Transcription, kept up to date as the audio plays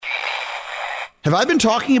Have I been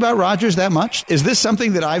talking about Rodgers that much? Is this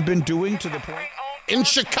something that I've been doing to the point? In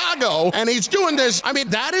Chicago, and he's doing this. I mean,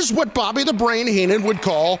 that is what Bobby the Brain Heenan would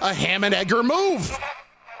call a ham and egger move.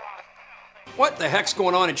 What the heck's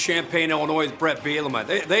going on in Champaign, Illinois with Brett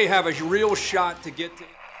Bielema? They have a real shot to get to.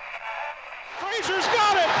 Frazier's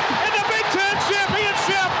got it, and the Big Ten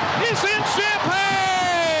championship is in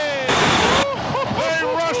Champaign! They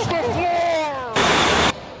rush the floor!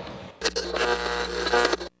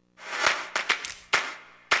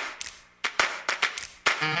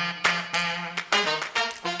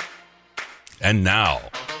 And now,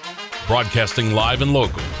 broadcasting live and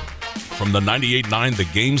local from the 98.9 The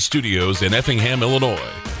Game studios in Effingham, Illinois,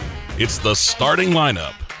 it's the starting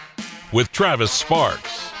lineup with Travis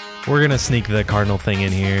Sparks. We're going to sneak the Cardinal thing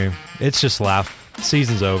in here. It's just laugh.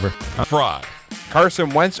 Season's over. Fry.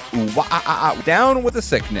 Carson Wentz down with a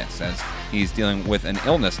sickness as he's dealing with an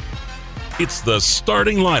illness. It's the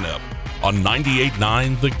starting lineup on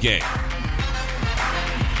 98.9 The Game.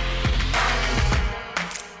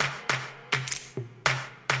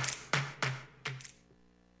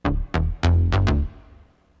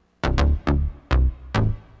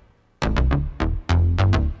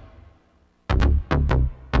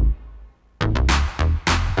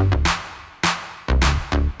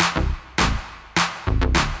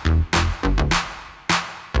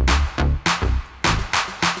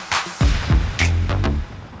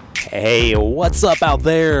 Hey, what's up out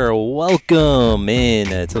there? Welcome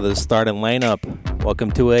in to the starting lineup.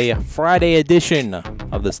 Welcome to a Friday edition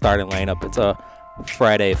of the starting lineup. It's a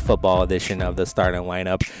Friday football edition of the starting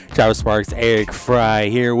lineup. Travis Sparks, Eric Fry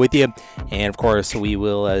here with you. And, of course, we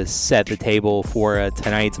will set the table for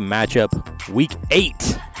tonight's matchup, Week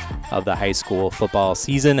 8 of the high school football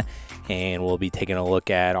season. And we'll be taking a look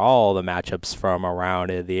at all the matchups from around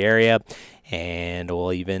the area. And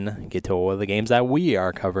we'll even get to all the games that we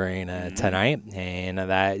are covering tonight. And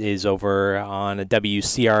that is over on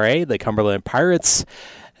WCRA, the Cumberland Pirates.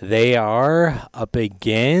 They are up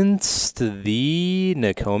against the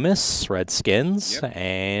Nokomis Redskins. Yep.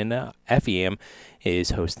 And FEM is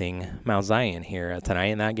hosting Mount Zion here tonight.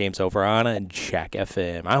 And that game's over on Jack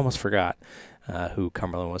FM. I almost forgot who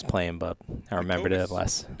Cumberland was playing, but I remembered it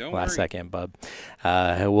last second. But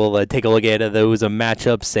we'll take a look at those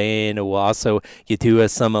matchups, and we'll also get to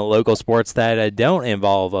some local sports that don't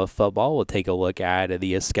involve football. We'll take a look at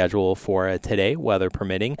the schedule for today, weather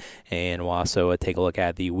permitting, and we'll also take a look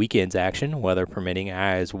at the weekend's action, weather permitting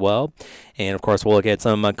as well. And, of course, we'll look at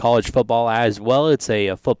some college football as well. It's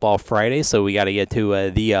a football Friday, so we got to get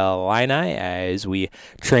to the Illini as we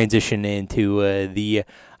transition into the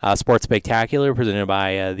Sports Spectacular presented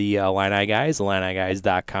by the Illini Guys,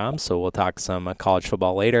 IlliniGuys.com. So we'll talk some college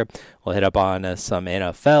football later. We'll hit up on some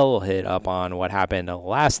NFL. We'll hit up on what happened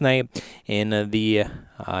last night in the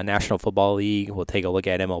National Football League. We'll take a look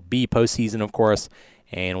at MLB Postseason, of course,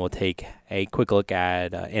 and we'll take a quick look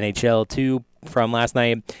at NHL 2 from last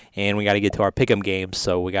night. And we got to get to our Pick'em games.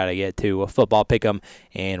 So we got to get to a football Pick'em,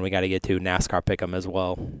 and we got to get to NASCAR Pick'em as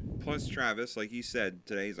well. Plus, Travis, like you said,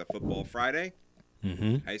 today's a football Friday.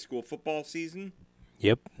 Mm-hmm. High school football season.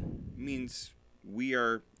 Yep. Means we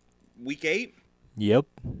are week 8. Yep.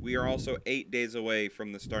 We are also 8 days away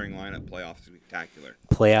from the starting lineup playoff spectacular.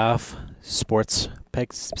 Playoff sports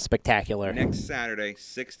spectacular. Next Saturday,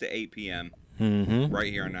 6 to 8 p.m. Mm-hmm.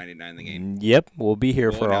 Right here on 99 The Game. Yep. We'll be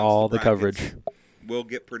here for all the coverage. We'll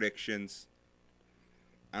get predictions.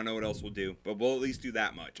 I don't know what else we'll do, but we'll at least do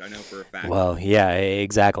that much. I know for a fact. Well, yeah,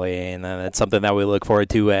 exactly, and that's something that we look forward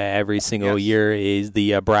to every single year is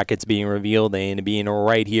the brackets being revealed and being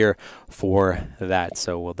right here for that.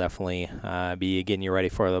 So we'll definitely be getting you ready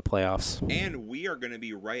for the playoffs. And we are going to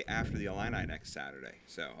be right after the Illini next Saturday.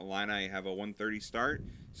 So Illini have a 1:30 start,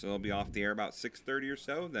 so they'll be off the air about 6:30 or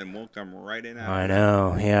so. Then we'll come right in after. I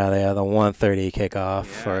know, yeah, they have the 1:30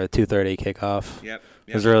 kickoff or a 2:30 kickoff. Yep.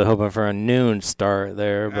 I was really hoping for a noon start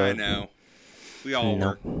there, but I know. We all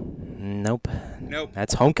were. Nope. Nope.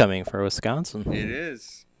 That's homecoming for Wisconsin. It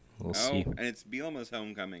is. We'll see. And it's Bielema's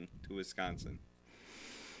homecoming to Wisconsin.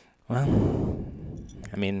 Well,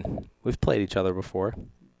 I mean, we've played each other before.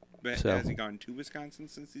 But so. Has he gone to Wisconsin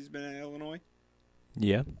since he's been in Illinois?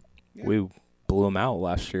 Yeah. We blew him out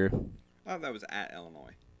last year. Oh, that was at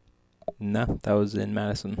Illinois. No, that was in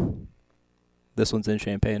Madison. This one's in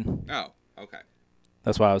Champaign. Oh, okay.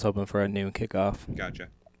 That's why I was hoping for a noon kickoff. Gotcha.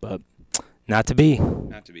 But not to be.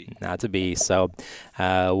 Not to be. Not to be. So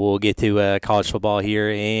we'll get to college football here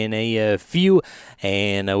in a few.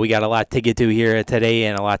 And we got a lot to get to here today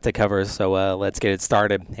and a lot to cover. So let's get it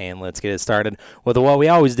started. And let's get it started with what we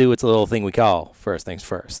always do. It's a little thing we call First Things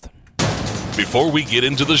First. Before we get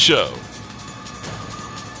into the show,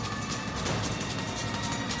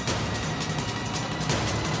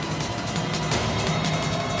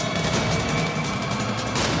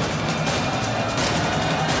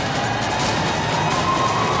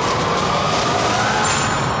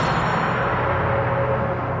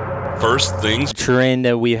 First things trend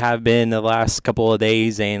that we have been the last couple of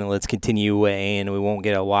days, and let's continue, and we won't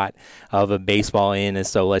get a lot of baseball in, and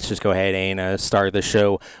so let's just go ahead and start the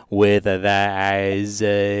show with that, as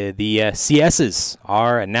the CSs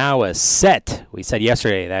are now set. We said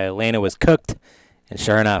yesterday that Atlanta was cooked, and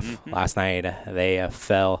sure enough, last night they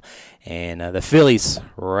fell, and the Phillies,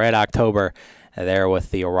 Red October, there with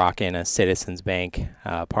the rockin' Citizens Bank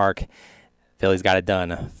Park. Phillies got it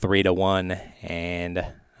done 3-1, and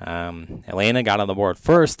Atlanta got on the board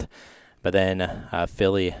first, but then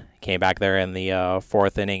Philly came back there in the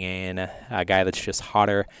fourth inning, and a guy that's just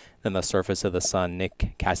hotter than the surface of the sun,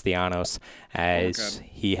 Nick Castellanos, as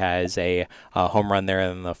he has a home run there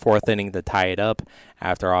in the fourth inning to tie it up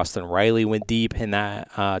after Austin Riley went deep in that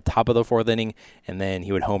top of the fourth inning, and then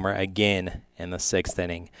he would homer again in the sixth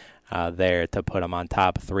inning there to put him on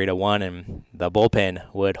top 3-1, and the bullpen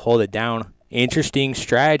would hold it down. Interesting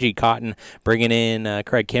strategy, Cotton, bringing in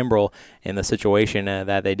Craig Kimbrell in the situation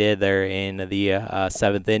that they did there in the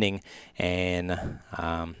seventh inning. And,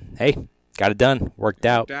 hey, got it done. Worked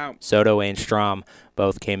out. Soto and Strahm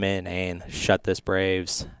both came in and shut this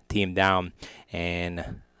Braves team down.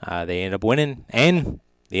 And they ended up winning. And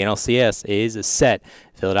the NLCS is set.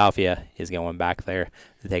 Philadelphia is going back there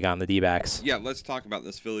to take on the D-backs. Yeah, let's talk about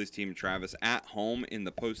this Phillies team, Travis. At home in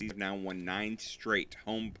the postseason, now won 9 straight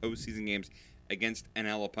home postseason games against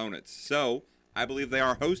NL opponents. So, I believe they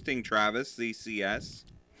are hosting, Travis, the CS,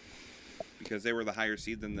 because they were the higher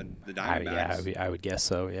seed than the Diamondbacks. I would guess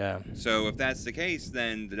so, yeah. So, if that's the case,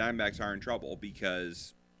 then the Diamondbacks are in trouble,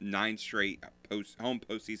 because 9 straight home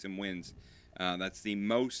postseason wins. That's the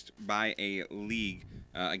most by a league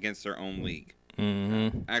against their own league.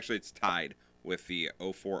 Actually, it's tied with the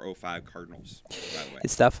 04-05 Cardinals, by the way.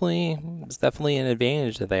 It's definitely an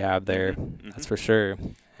advantage that they have there. That's for sure.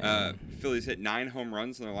 Phillies hit 9 home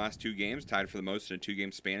runs in their last 2 games, tied for the most in a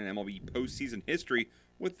 2-game span in MLB postseason history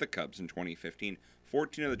with the Cubs in 2015.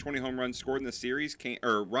 14 of the 20 home runs scored in the series came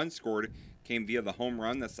via the home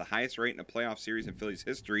run. That's the highest rate in a playoff series in Phillies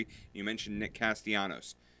history. You mentioned Nick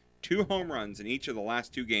Castellanos. 2 home runs in each of the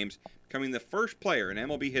last 2 games, becoming the first player in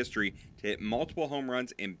MLB history to hit multiple home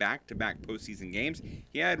runs in back-to-back postseason games.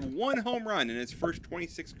 He had 1 home run in his first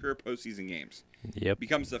 26 career postseason games. Yep.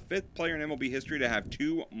 Becomes the 5th player in MLB history to have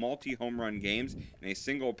 2 multi-home run games in a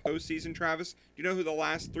single postseason, Travis. Do you know who the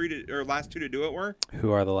last 2 to do it were?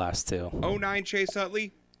 Who are the last 2? 09 Chase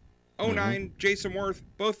Utley, 09 Jason Worth.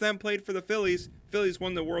 Both of them played for the Phillies. Phillies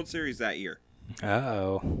won the World Series that year.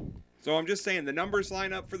 Uh-oh. So I'm just saying, the numbers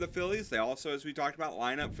line up for the Phillies. They also, as we talked about,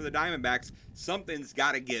 line up for the Diamondbacks. Something's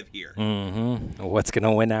got to give here. What's going to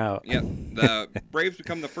win out? Yep. The Braves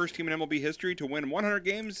become the first team in MLB history to win 100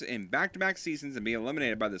 games in back-to-back seasons and be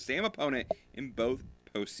eliminated by the same opponent in both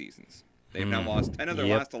postseasons. They've now lost 10 of their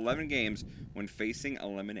last 11 games when facing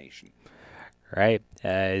elimination. Right,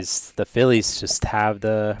 as the Phillies just have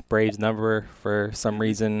the Braves number for some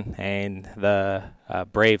reason, and the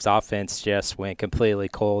Braves offense just went completely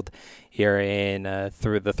cold here in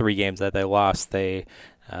through the 3 games that they lost. They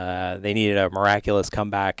needed a miraculous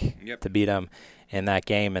comeback to beat them in that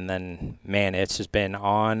game, and then, man, it's just been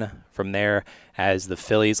on from there as the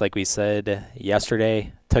Phillies, like we said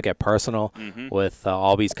yesterday, took it personal with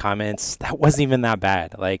Albies' comments. That wasn't even that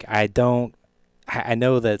bad. Like, I know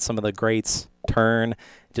that some of the greats turn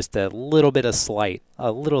just a little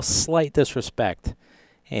slight disrespect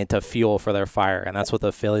into fuel for their fire, and that's what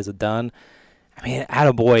the Phillies have done. I mean,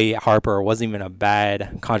 attaboy Harper wasn't even a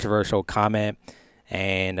bad controversial comment,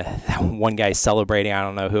 and that one guy celebrating, I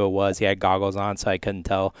don't know who it was. He had goggles on, so I couldn't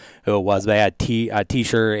tell who it was. They had a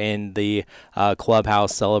T-shirt in the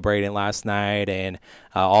clubhouse celebrating last night, and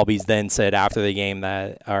Albies then said after the game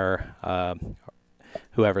that,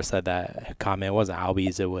 whoever said that comment, it wasn't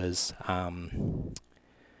Albies, it was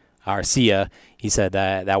Arcia. He said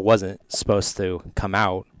that wasn't supposed to come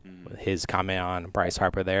out, his comment on Bryce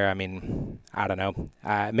Harper there. I mean, I don't know.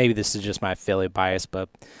 Maybe this is just my Philly bias, but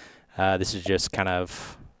this is just kind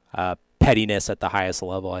of pettiness at the highest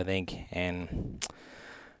level, I think. And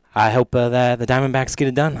I hope that the Diamondbacks get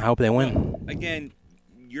it done. I hope they win. Again,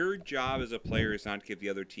 your job as a player is not to give the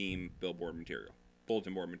other team bulletin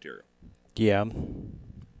board material. Yeah.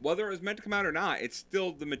 Whether it was meant to come out or not, it's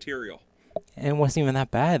still the material. And it wasn't even that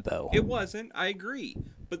bad, though. It wasn't. I agree.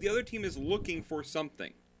 But the other team is looking for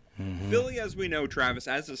something. Philly, as we know, Travis,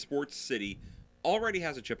 as a sports city, already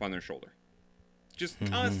has a chip on their shoulder. Just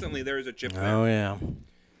constantly there is a chip there. Oh, yeah.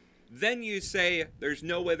 Then you say there's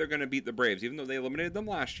no way they're going to beat the Braves, even though they eliminated them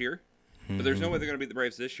last year. But there's no way they're going to beat the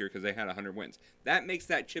Braves this year because they had 100 wins. That makes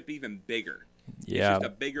that chip even bigger. Yeah. It's just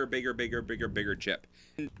a bigger chip.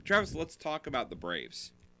 And Travis, let's talk about the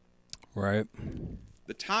Braves. Right.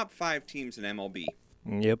 The top 5 teams in MLB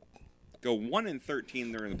Yep. go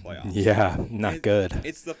 1-13. They're in the playoffs. Yeah, not good.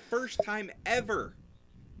 It's the first time ever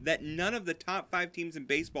that none of the top 5 teams in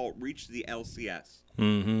baseball reached the LCS.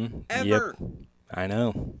 Mm-hmm. Ever. Yep. I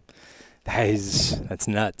know. That's nuts.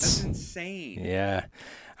 That's insane. Yeah.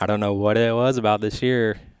 I don't know what it was about this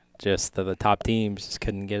year. Just the top teams just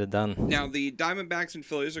couldn't get it done. Now, the Diamondbacks and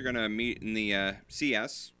Phillies are going to meet in the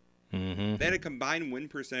CS. Mm-hmm. They had a combined win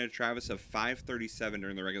percentage, Travis, of .537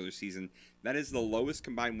 during the regular season. That is the lowest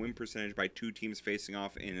combined win percentage by 2 teams facing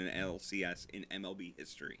off in an LCS in MLB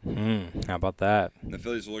history. How about that? And the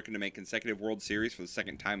Phillies are looking to make consecutive World Series for the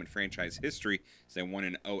second time in franchise history, as they won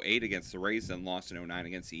in 2008 against the Rays, then lost in 2009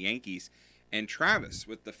 against the Yankees. And Travis,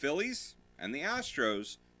 with the Phillies and the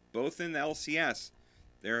Astros, both in the LCS,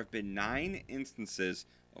 there have been 9 instances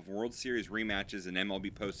of World Series rematches in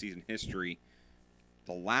MLB postseason history.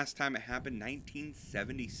 The last time it happened,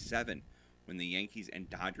 1977, when the Yankees and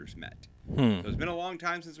Dodgers met. So it's been a long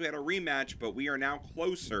time since we had a rematch, but we are now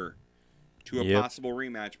closer to a possible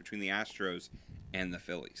rematch between the Astros and the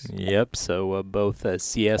Phillies. Yep, so both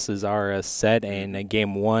CSs are set, and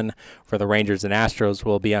Game 1 for the Rangers and Astros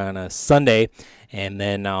will be on a Sunday, and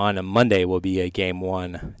then on a Monday will be a Game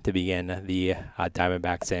 1 to begin the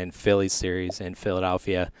Diamondbacks and Phillies series in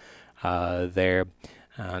Philadelphia there.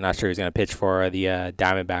 I'm not sure who's going to pitch for the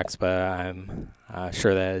Diamondbacks, but I'm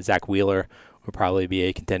sure that Zach Wheeler will probably be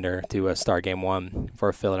a contender to start Game 1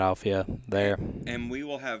 for Philadelphia there. And we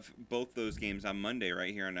will have both those games on Monday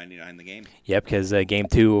right here on 99 The Game. Yep, because Game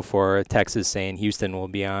 2 for Texas and Houston will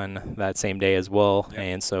be on that same day as well. Yep.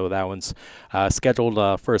 And so that one's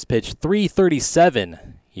scheduled first pitch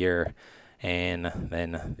 3:37 here. And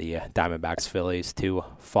then the Diamondbacks Phillies to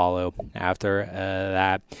follow after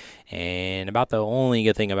that. And about the only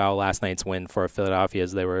good thing about last night's win for Philadelphia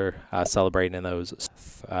is they were celebrating in those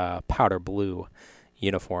powder blue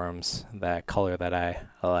uniforms, that color that I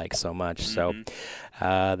like so much. So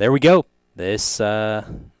there we go. This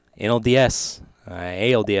NLDS,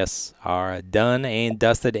 ALDS are done and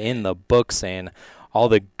dusted in the books, and all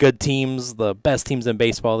the good teams, the best teams in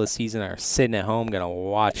baseball this season, are sitting at home going to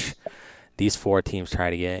watch these 4 teams try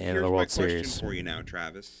to get into the World Series. Here's my question for you now,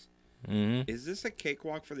 Travis. Is this a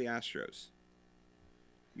cakewalk for the Astros?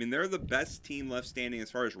 I mean, they're the best team left standing as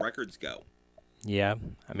far as records go. Yeah,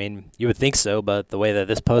 I mean, you would think so, but the way that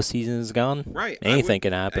this postseason has gone, anything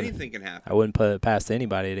can happen. Anything can happen. I wouldn't put it past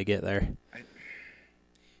anybody to get there.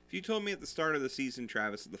 If you told me at the start of the season,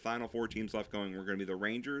 Travis, that the final 4 teams left going were going to be the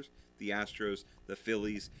Rangers, the Astros, the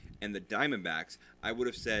Phillies, and the Diamondbacks, I would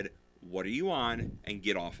have said, what are you on, and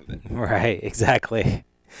get off of it. Right, exactly.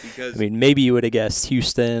 Because I mean, maybe you would have guessed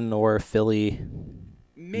Houston or Philly,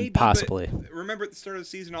 possibly. But remember at the start of the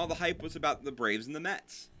season, all the hype was about the Braves and the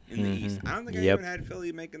Mets in the East. I don't think I even had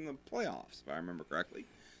Philly making the playoffs, if I remember correctly.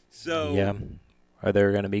 So yeah, or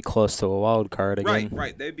they're going to be close to a wild card again.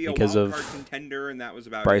 Right. They'd be a wild card contender, and that was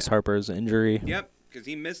about Bryce Harper's injury. Yep, because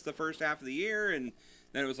he missed the first half of the year, and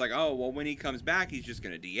then it was like, oh, well, when he comes back, he's just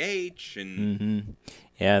going to DH. And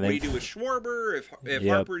yeah, what do you do with Schwarber if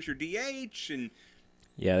Harper's your DH? And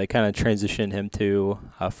yeah, they kind of transitioned him to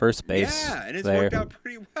first base. Yeah, and it's worked out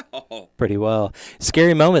pretty well. Pretty well.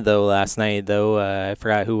 Scary moment, though, last night, though. I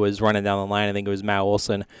forgot who was running down the line. I think it was Matt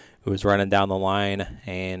Olson who was running down the line,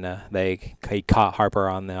 and he caught Harper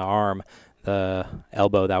on the arm, the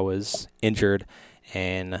elbow that was injured,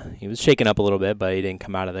 and he was shaken up a little bit, but he didn't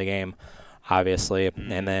come out of the game, obviously.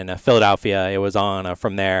 And then Philadelphia, it was on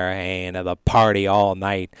from there, and the party all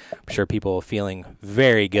night. I'm sure people feeling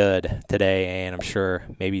very good today, and I'm sure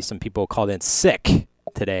maybe some people called in sick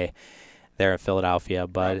today there in Philadelphia.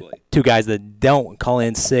 But Probably. 2 guys that didn't call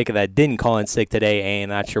in sick today,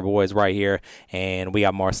 and that's your boys right here. And we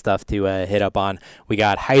got more stuff to hit up on. We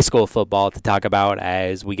got high school football to talk about,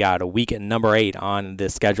 as we got a week at number 8 on the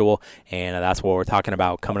schedule, and that's what we're talking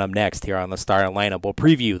about coming up next here on the starting lineup. We'll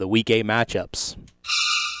preview the week 8 matchups.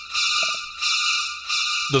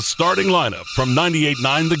 The starting lineup from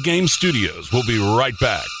 98.9 The Game Studios. We'll be right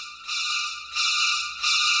back.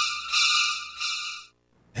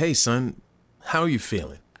 Hey, son. How are you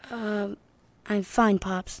feeling? I'm fine,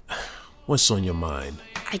 Pops. What's on your mind?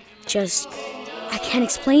 I can't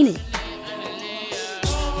explain it.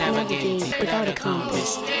 Navigating without a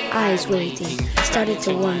compass, eyes waiting, started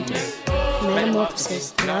to wonder.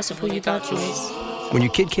 Metamorphosis, the loss of who you thought you was. When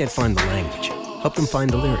your kid can't find the language, help them find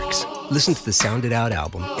the lyrics. Listen to the Sound It Out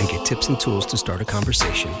album and get tips and tools to start a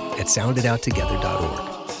conversation at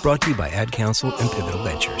sounditouttogether.org. Brought to you by Ad Council and Pivotal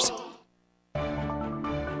Ventures.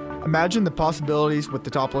 Imagine the possibilities with the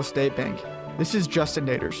Topless State Bank. This is Justin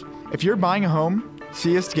Naders. If you're buying a home,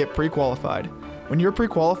 see us to get pre-qualified. When you're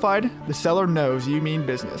pre-qualified, the seller knows you mean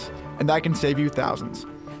business, and that can save you thousands.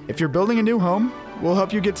 If you're building a new home, we'll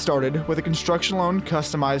help you get started with a construction loan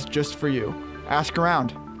customized just for you. Ask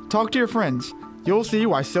around. Talk to your friends. You'll see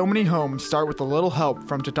why so many homes start with a little help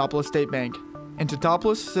from Teutopolis State Bank. And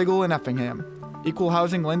Teutopolis, Sigel, and Effingham. Equal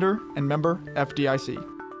housing lender and member FDIC.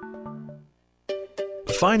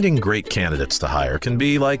 Finding great candidates to hire can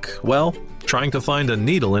be like, well, trying to find a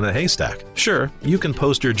needle in a haystack. Sure, you can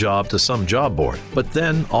post your job to some job board, but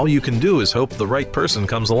then all you can do is hope the right person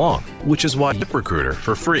comes along, which is why ZipRecruiter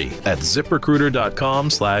for free at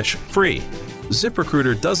ZipRecruiter.com/free.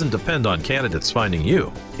 ZipRecruiter doesn't depend on candidates finding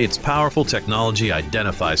you. Its powerful technology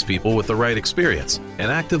identifies people with the right experience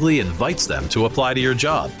and actively invites them to apply to your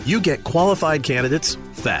job. You get qualified candidates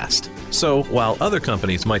fast. So while other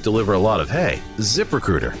companies might deliver a lot of hay,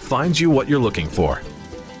 ZipRecruiter finds you what you're looking for.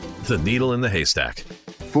 The needle in the haystack.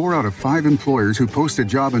 4 out of 5 employers who post a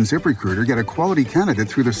job on ZipRecruiter get a quality candidate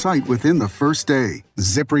through the site within the first day.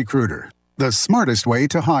 ZipRecruiter, the smartest way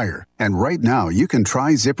to hire. And right now, you can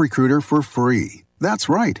try ZipRecruiter for free. That's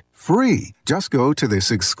right, free. Just go to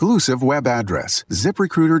this exclusive web address,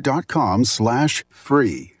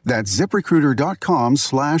 ZipRecruiter.com/free. That's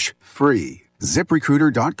ZipRecruiter.com/free.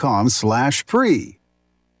 ZipRecruiter.com/free.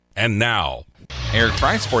 And now, Eric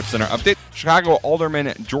Fry, Sports Center update. Chicago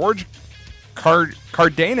Alderman George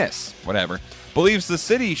Cardenas, believes the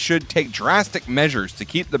city should take drastic measures to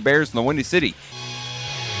keep the Bears in the Windy City.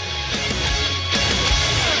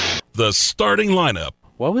 The starting lineup.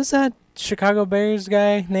 What was that Chicago Bears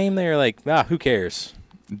guy name? They were like, who cares?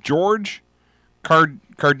 George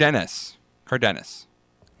Cardenas. I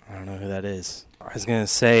don't know who that is. I was going to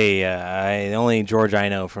say, the only George I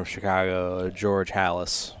know from Chicago, George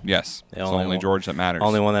Hallis. Yes, it's the only George that matters.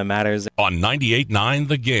 Only one that matters. On 98.9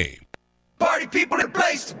 The Game. Party people in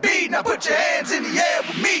place to be. Now put your hands in the air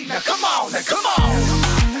with me. Now come on, now come on.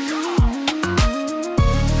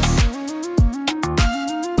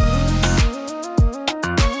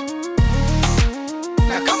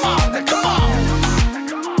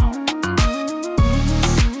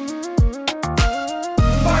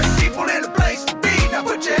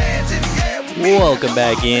 Welcome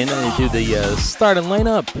back in to the starting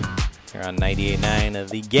lineup here on 98.9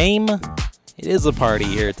 The Game. It is a party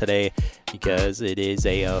here today because it is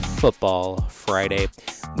a football Friday,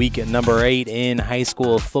 week number 8 in high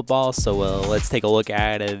school football. So let's take a look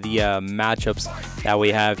at the matchups that we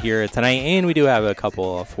have here tonight, and we do have a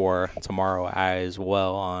couple for tomorrow as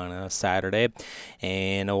well on Saturday.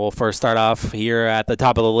 And we'll first start off here at the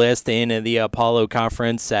top of the list in the Apollo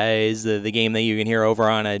Conference as the game that you can hear over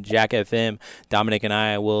on Jack FM. Dominic and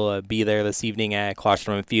I will be there this evening at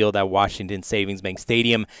Klosterman Field at Washington Savings Bank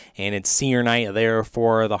Stadium, and it's senior night there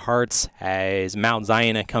for the Hearts as Mount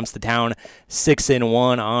Zion comes to town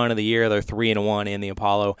 6-1 on the year. They're 3-1 in the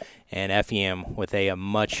Apollo, and FEM with a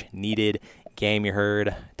much-needed game. You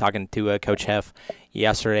heard talking to Coach Heff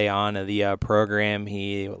yesterday on the program.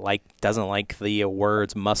 He doesn't like the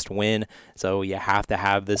words must win, so you have to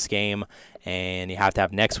have this game, and you have to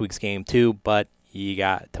have next week's game too, but you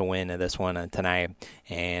got to win this one tonight.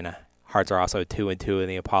 And Hearts are also 2-2 in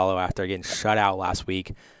the Apollo after getting shut out last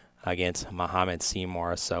week against Muhammad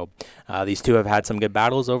Seymour. So these two have had some good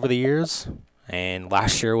battles over the years, and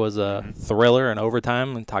last year was a thriller in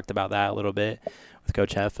overtime, and talked about that a little bit with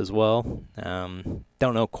Coach Heff as well.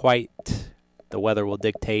 Don't know quite. The weather will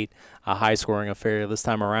dictate a high-scoring affair this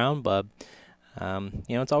time around, but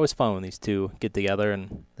it's always fun when these two get together,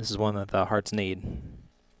 and this is one that the Hearts need.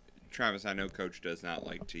 Travis, I know Coach does not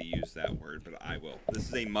like to use that word, but I will. This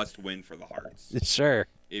is a must-win for the Hearts. Sure.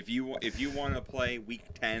 If you want to play Week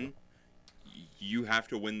 10, you have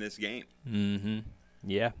to win this game. Mm-hmm.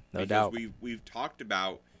 Yeah, no doubt. Because we've talked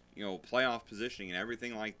about playoff positioning and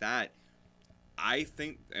everything like that. I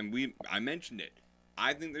think, and I mentioned it,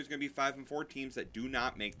 I think there's going to be 5 and 4 teams that do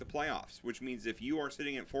not make the playoffs, which means if you are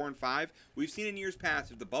sitting at 4 and 5, we've seen in years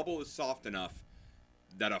past, if the bubble is soft enough,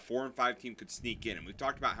 that a 4 and 5 team could sneak in. And we've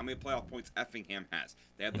talked about how many playoff points Effingham has.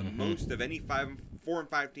 They have the most of any 4 and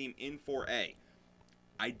 5 team in 4A.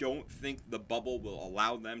 I don't think the bubble will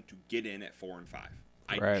allow them to get in at 4 and 5.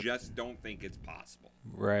 I just don't think it's possible.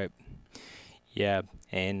 Right. Yeah,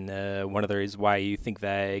 and one of the reasons why you think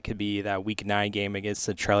that it could be that Week 9 game against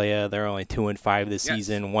Centralia, they're only 2-5 this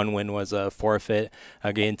season. One win was a forfeit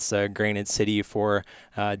against Granite City for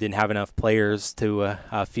didn't have enough players to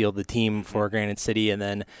field the team for Granite City, and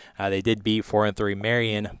then they did beat 4-3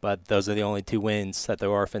 Marion, but those are the only 2 wins that the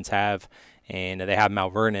Orphans have, and they have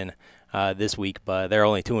Mount Vernon this week, but they're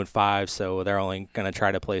only 2-5, so they're only going to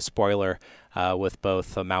try to play spoiler with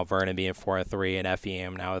both Mount Vernon being 4-3 and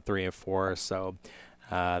FEM now at 3-4. So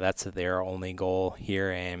That's their only goal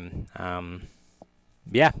here, and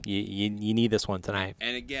yeah, you need this one tonight.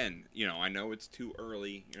 And again, I know it's too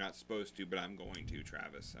early. You're not supposed to, but I'm going to,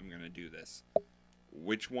 Travis. I'm going to do this.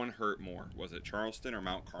 Which one hurt more? Was it Charleston or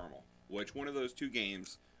Mount Carmel? Which one of those two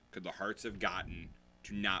games could the Hearts have gotten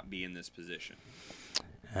to not be in this position?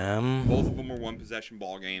 Both of them were one-possession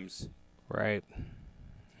ball games. Right.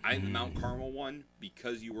 I think the Mount Carmel one,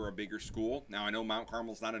 because you were a bigger school. Now, I know Mount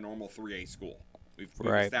Carmel's not a normal 3A school. We've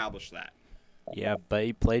established that. Yeah, but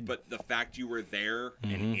he played. But the fact you were there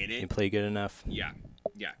and in it. He played good enough. Yeah.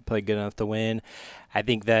 Played good enough to win. I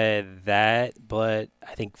think but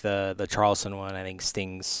I think the Charleston one, I think,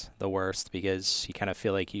 stings the worst because you kind of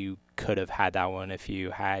feel like you could have had that one if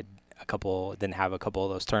you didn't have a couple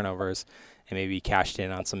of those turnovers and maybe cashed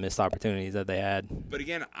in on some missed opportunities that they had. But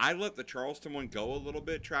again, I let the Charleston one go a little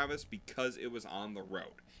bit, Travis, because it was on the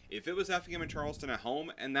road. If it was Effingham and Charleston at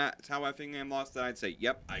home and that's how Effingham lost, then I'd say,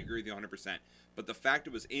 yep, I agree with you 100%. But the fact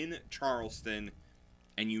it was in Charleston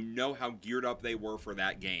and you know how geared up they were for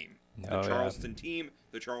that game. The Charleston team,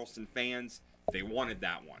 the Charleston fans, they wanted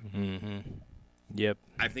that one. Mm-hmm. Yep.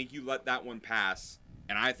 I think you let that one pass,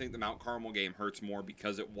 and I think the Mount Carmel game hurts more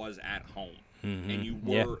because it was at home. Mm-hmm. And you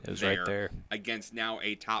were it was right there against now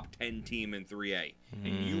a top 10 team in 3A. Mm-hmm.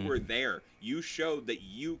 And you were there. You showed that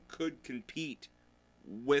you could compete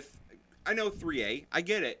with, I know 3A, I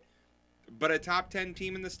get it, but a top 10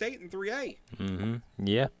 team in the state in 3A. Mm-hmm.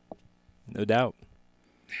 Yeah, no doubt.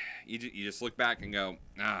 You just look back and go,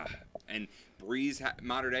 and Breeze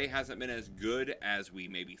Mater Dei hasn't been as good as we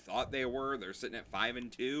maybe thought they were. They're sitting at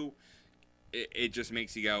 5-2. It just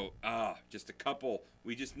makes you go, just a couple.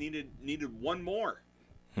 We just needed one more.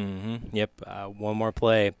 Mm-hmm. Yep, one more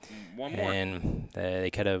play. One more. And they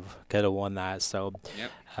could have won that. So,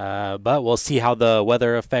 yep. But we'll see how the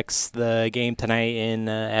weather affects the game tonight in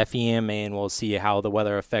FEM, and we'll see how the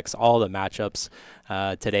weather affects all the matchups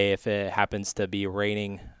today if it happens to be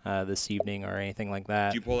raining this evening or anything like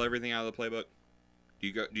that. Do you pull everything out of the playbook? Do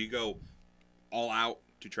you go all out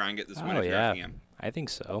to try and get this win? Oh, yeah. FEM? I think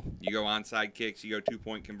so. You go onside kicks, you go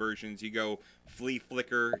 2-point conversions, you go flea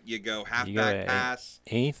flicker, you go halfback pass.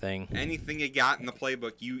 Anything you got in the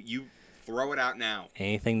playbook, you throw it out now.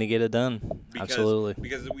 Anything to get it done. Absolutely.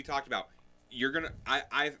 Because we talked about, you're gonna.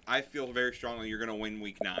 I feel very strongly you're gonna win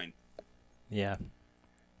week 9. Yeah.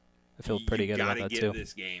 I feel pretty good about that too. You gotta get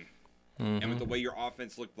this game. Mm-hmm. And with the way your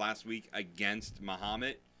offense looked last week against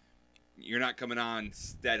Muhammad, you're not coming on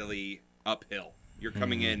steadily uphill. You're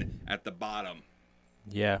coming in at the bottom.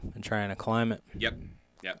 Yeah, and trying to climb it. Yep.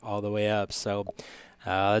 All the way up. So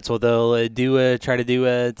that's what they'll try to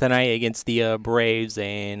do tonight against the Braves.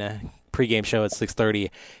 And pregame show at 6:30,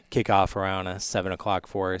 kickoff around 7 o'clock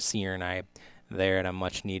for senior night there, and a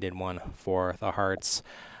much-needed one for the Hearts.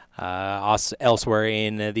 Also, elsewhere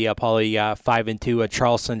in the Apollo, you got 5-2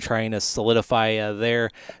 Charleston trying to solidify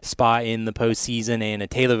their spot in the postseason, and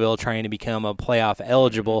Taylorville trying to become a playoff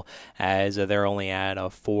eligible as they're only at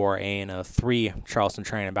 4-3. Charleston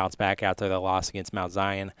trying to bounce back after their loss against Mount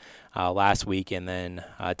Zion last week, and then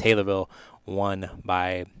Taylorville won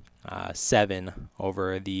by 7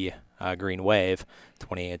 over the Green Wave,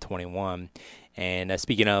 28-21. And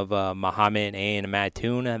speaking of Muhammad and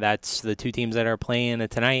Mattoon, that's the two teams that are playing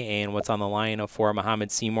tonight. And what's on the line for Muhammad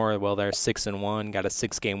Seymour? Well, they're 6-1, got a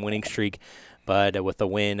 6-game winning streak. But with the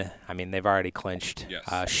win, I mean, they've already clinched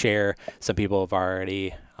share. Some people have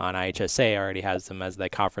already, on IHSA, already has them as the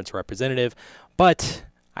conference representative. But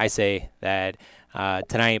I say that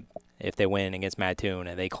tonight, if they win against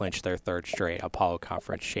Mattoon, they clinch their 3rd straight Apollo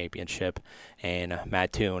Conference championship. And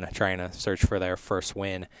Mattoon trying to search for their first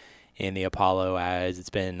win in the Apollo, as it's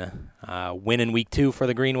been win in week 2 for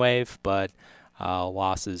the Green Wave, but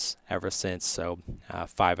losses ever since. So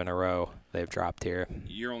 5 in a row they've dropped here.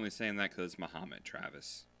 You're only saying that because it's Muhammad,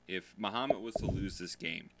 Travis. If Muhammad was to lose this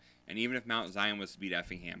game, and even if Mount Zion was to beat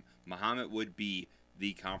Effingham, Muhammad would be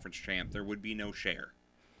the conference champ. There would be no share.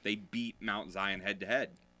 They beat Mount Zion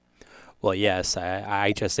head-to-head. Well, yes,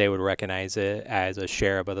 IHSA would recognize it as a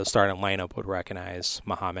share, but the starting lineup would recognize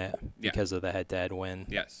Muhammad because of the head-to-head win.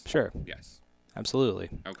 Yes. Sure. Yes. Absolutely.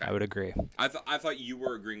 Okay. I would agree. I thought you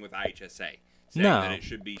were agreeing with IHSA, saying that it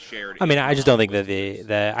should be shared. I mean, I just don't think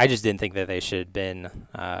that I just didn't think that they should have been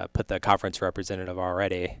put the conference representative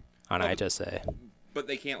already on IHSA. But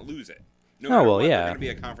they can't lose it. No matter what, they're going to be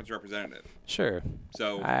a conference representative. Sure.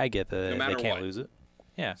 So I get that they can't lose it.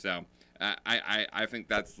 Yeah. So I think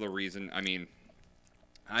that's the reason. I mean,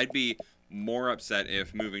 I'd be more upset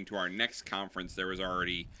if moving to our next conference there was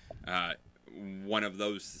already one of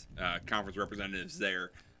those conference representatives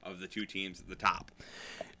there. of the two teams at the top.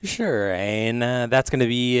 Sure, and that's going to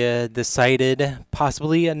be decided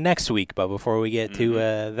possibly next week. But before we get to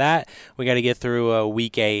that, we got to get through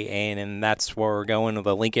Week 8, and that's where we're going with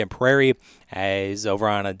the Lincoln Prairie. As over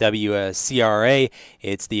on a WCRA,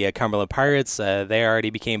 it's the Cumberland Pirates. They already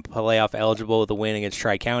became playoff eligible with a win against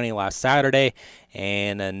Tri-County last Saturday.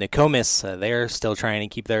 And Nokomis, they're still trying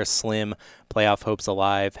to keep their slim playoff hopes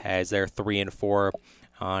alive as they're 3-4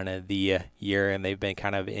 on the year, and they've been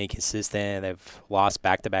kind of inconsistent. They've lost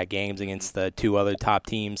back-to-back games against the two other top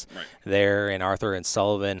teams there in Arthur and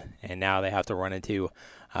Sullivan, and now they have to run into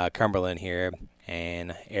Cumberland here.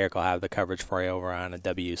 And Eric will have the coverage for you over on the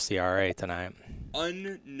WCRA tonight.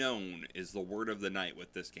 Unknown is the word of the night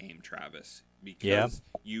with this game, Travis, because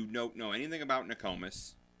you don't know anything about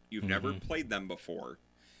Nokomis. You've never played them before.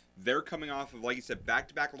 They're coming off of, like you said,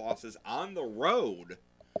 back-to-back losses on the road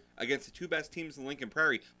against the two best teams in Lincoln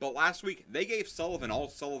Prairie. But last week, they gave Sullivan all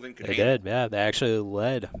Sullivan could handle. They did, yeah. They actually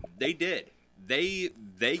led. They did. They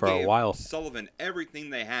for gave a while. Sullivan everything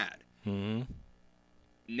they had.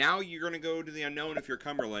 Now you're going to go to the unknown if you're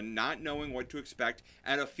Cumberland, not knowing what to expect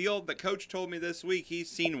at a field that Coach told me this week he's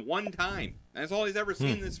seen one time. That's all he's ever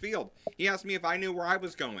seen this field. He asked me if I knew where I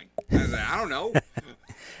was going. I said, I don't know.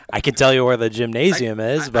 I can tell you where the gymnasium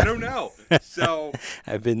is, but I don't know. So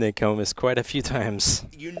I've been to Nokomis quite a few times.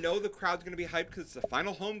 You know the crowd's going to be hyped because it's the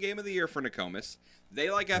final home game of the year for Nokomis. They,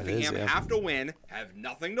 like Effingham, have to win, have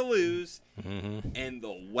nothing to lose, and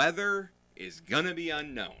the weather is going to be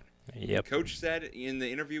unknown. Yep. Coach said in the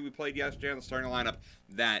interview we played yesterday on the starting lineup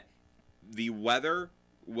that the weather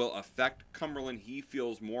will affect Cumberland, he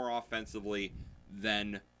feels, more offensively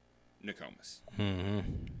than Nokomis.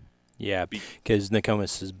 Yeah, because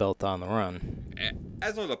Nokomis is built on the run.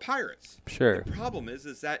 As are the Pirates. Sure. The problem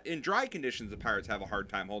is that in dry conditions, the Pirates have a hard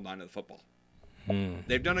time holding on to the football.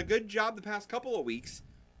 They've done a good job the past couple of weeks,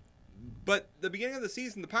 but the beginning of the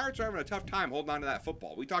season, the Pirates are having a tough time holding on to that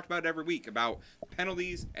football. We talked about it every week about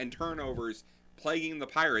penalties and turnovers plaguing the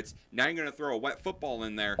Pirates. Now you're going to throw a wet football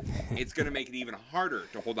in there. It's going to make it even harder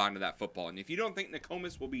to hold on to that football. And if you don't think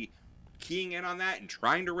Nokomis will be keying in on that and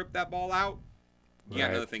trying to rip that ball out, you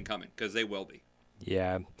got another thing coming, because they will be.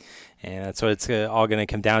 Yeah, and that's what it's all going to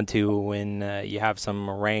come down to when you have some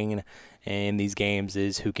rain in these games,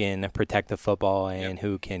 is who can protect the football and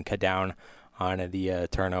who can cut down on the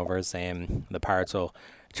turnovers. And the Pirates will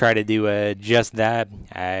try to do just that,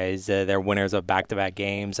 as they're winners of back-to-back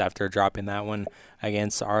games after dropping that one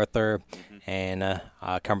against Arthur. And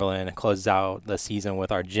Cumberland closes out the season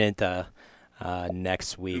with Argenta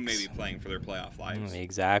next week. Who may be playing for their playoff lives.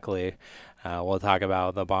 Exactly. We'll talk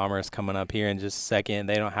about the Bombers coming up here in just a second.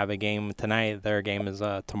 They don't have a game tonight. Their game is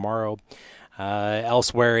tomorrow.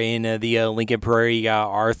 Elsewhere in the Lincoln Prairie, you got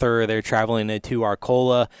Arthur. They're traveling to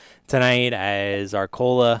Arcola tonight, as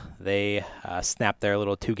Arcola, they snapped their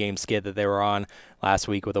little two-game skid that they were on last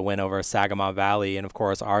week with a win over Sagamon Valley. And, of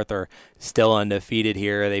course, Arthur still undefeated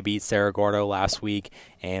here. They beat Cerro Gordo last week.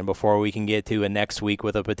 And before we can get to next week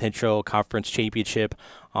with a potential conference championship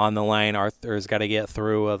on the line, Arthur's got to get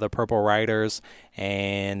through the Purple Riders.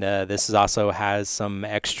 And this is also has some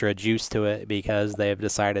extra juice to it, because they have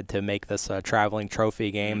decided to make this a traveling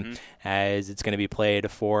trophy game, as it's going to be played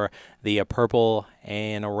for the Purple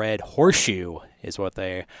and Red Horseshoe is what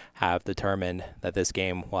they have determined that this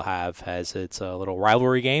game will have, as it's a little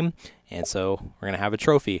rivalry game. And so we're going to have a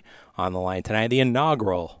trophy on the line tonight. The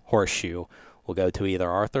inaugural Horseshoe will go to either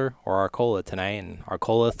Arthur or Arcola tonight. And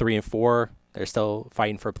Arcola 3-4, they're still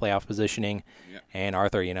fighting for playoff positioning. And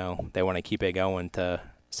Arthur, you know, they want to keep it going to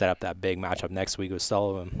set up that big matchup next week with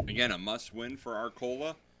Sullivan. Again, a must-win for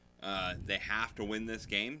Arcola. They have to win this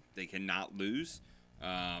game. They cannot lose.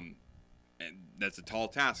 And that's a tall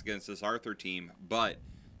task against this Arthur team. But,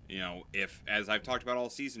 you know, if, as I've talked about all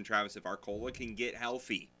season, Travis, if Arcola can get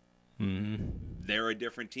healthy, they're a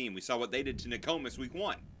different team. We saw what they did to Nokomis week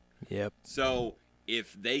 1. Yep. So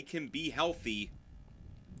if they can be healthy,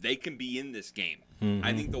 they can be in this game.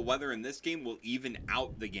 I think the weather in this game will even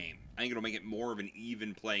out the game. I think it'll make it more of an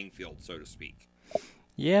even playing field, so to speak.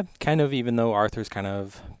 Yeah, kind of, even though Arthur's kind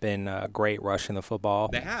of been a great rush in the football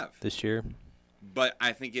They have. this year. But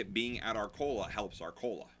I think it being at Arcola helps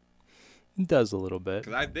Arcola. It does a little bit.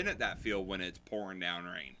 Because I've been at that field when it's pouring down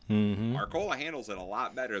rain. Arcola handles it a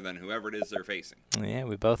lot better than whoever it is they're facing. Yeah,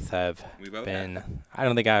 we both have We both been. have. I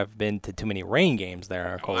don't think I've been to too many rain games there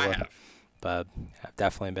at Arcola. I have. but I've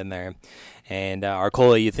definitely been there. And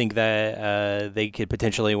Arcola, you think that they could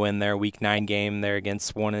potentially win their Week 9 game there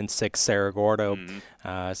against 1-6 Cerro Gordo.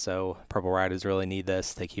 So Purple Riders really need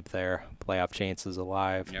this to keep their playoff chances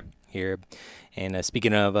alive here. And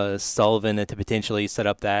speaking of Sullivan, to potentially set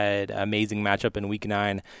up that amazing matchup in Week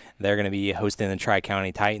 9, they're going to be hosting the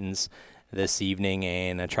Tri-County Titans this evening,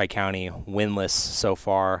 and Tri-County winless so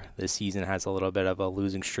far this season, has a little bit of a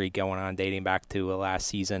losing streak going on dating back to last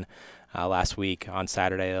season. Last week on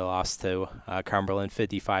Saturday, they lost to Cumberland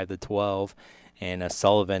 55-12, and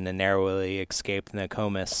Sullivan narrowly escaped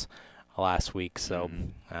Nokomis last week. So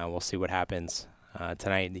we'll see what happens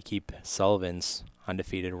tonight to keep Sullivan's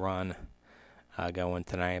undefeated run going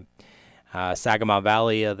tonight. Saginaw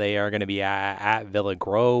Valley, they are going to be at Villa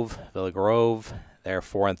Grove. Villa Grove, they're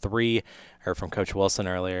 4-3. Heard from Coach Wilson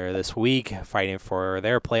earlier this week, fighting for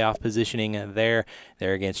their playoff positioning there.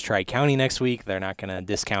 They're against Tri-County next week. They're not going to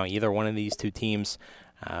discount either one of these two teams,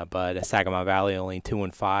 but Saginaw Valley only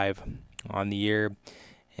 2-5 on the year,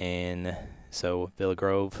 and so Villa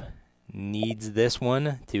Grove needs this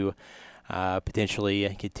one to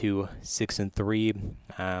potentially get to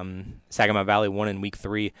 6-3. Saginaw Valley won in Week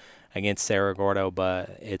 3 against Cerro Gordo,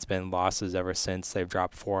 but it's been losses ever since. They've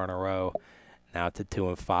dropped 4 in a row. Now to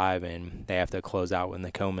 2-5, and they have to close out with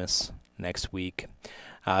Nokomis next week.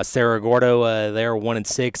 Cerro Gordo, they're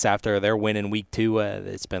 1-6 after their win in Week 2.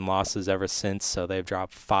 It's been losses ever since, so they've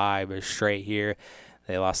dropped 5 straight here.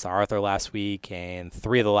 They lost to Arthur last week, and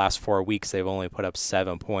 3 of the last 4 weeks they've only put up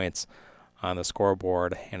 7 points on the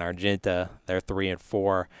scoreboard. And Argenta, they're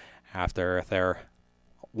 3-4 after their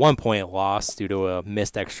 1-point loss due to a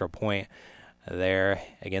missed extra point there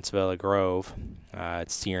against Villa Grove.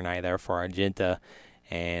 It's senior night there for Argenta,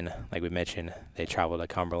 and like we mentioned, they travel to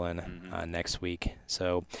Cumberland next week.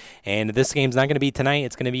 So, and this game's not going to be tonight.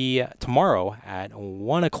 It's going to be tomorrow at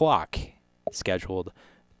 1 o'clock scheduled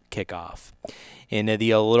kickoff. In the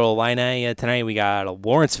Little Illini tonight, we got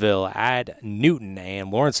Lawrenceville at Newton,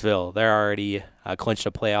 and Lawrenceville, they're already clinched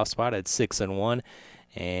a playoff spot at 6-1.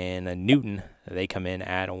 And Newton, they come in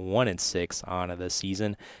at 1-6 on the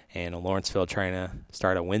season, and Lawrenceville trying to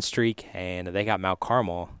start a win streak, and they got Mount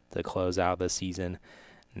Carmel to close out the season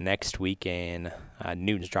next week. And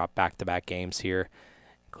Newton's dropped back-to-back games here,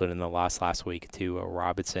 including the loss last week to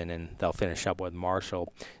Robinson, and they'll finish up with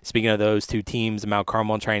Marshall. Speaking of those two teams, Mount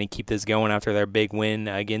Carmel trying to keep this going after their big win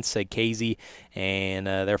against Casey, and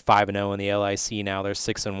they're 5-0 in the LIC now. They're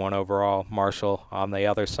 6-1 overall. Marshall on the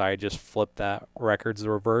other side just flipped that record's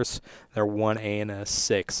reverse. They're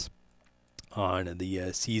 1-6 on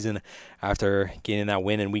the season. After getting that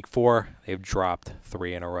win in Week 4, they've dropped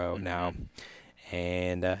 3 in a row now.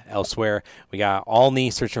 And elsewhere, we got Olney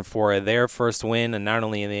searching for their first win, and not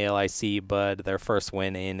only in the LIC, but their first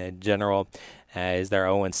win in general, as they're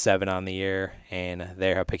 0-7 on the year, and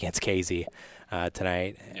they're up against Casey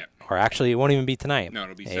tonight. Yep. Or actually, it won't even be tonight. No,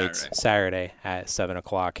 it'll be Saturday. It's Saturday at 7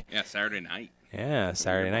 o'clock. Yeah, Saturday night. Yeah,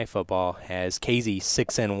 Saturday night football. As Casey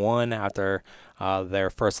 6-1 after their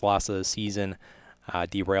first loss of the season,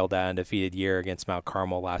 derailed that undefeated year against Mount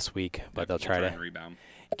Carmel last week, but they'll try to rebound.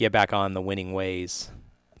 Get back on the winning ways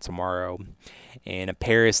tomorrow. And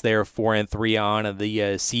Paris, they're 4-3 on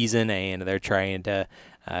the season, and they're trying to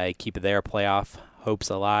keep their playoff hopes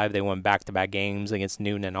alive. They won back-to-back games against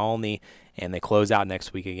Newton and Olney, and they close out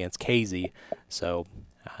next week against Casey. So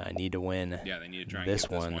need to win. Yeah, they need to try this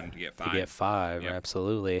and get one to get 5. To get 5, yep.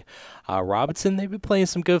 Absolutely. Robinson, they've been playing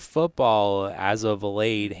some good football as of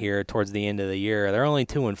late here towards the end of the year. They're only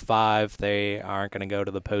 2-5. They aren't going to go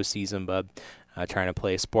to the postseason, but trying to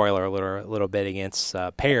play spoiler a little bit against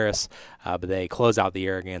Paris, but they close out the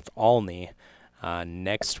year against Olney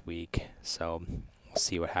next week. So we'll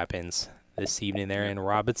see what happens this evening there in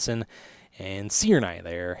Robinson, and senior night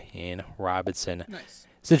there in Robinson. Nice.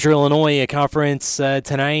 Central Illinois Conference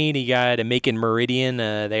tonight. You got Macon Meridian.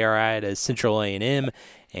 They are at Central A&M,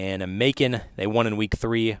 and Macon, they won in Week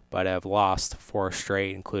 3, but have lost 4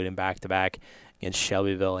 straight, including back-to-back against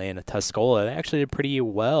Shelbyville and Tuscola. They actually did pretty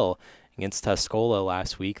well against Tuscola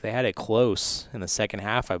last week. They had it close in the second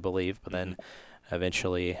half, I believe, but then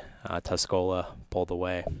eventually Tuscola pulled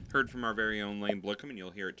away. Heard from our very own Lane Blickham, and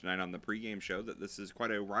you'll hear it tonight on the pregame show, that this is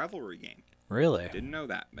quite a rivalry game. Really? Didn't know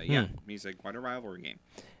that, but yeah, he said quite a rivalry game.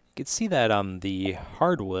 You could see that on the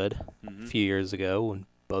hardwood a few years ago when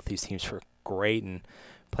both these teams were great and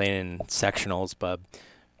playing in sectionals, but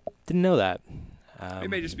didn't know that.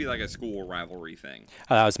 It may just be like a school rivalry thing.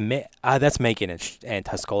 That's Macon and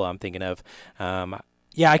Tuscola I'm thinking of.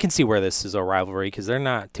 Yeah, I can see where this is a rivalry because they're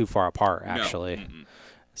not too far apart, actually.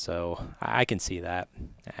 So I can see that,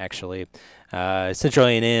 actually. Central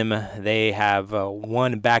A&M, they have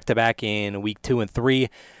won back-to-back in week 2 and 3,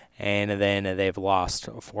 and then they've lost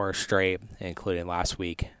 4 straight, including last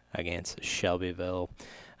week against Shelbyville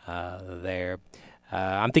there.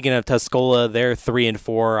 I'm thinking of Tuscola. They're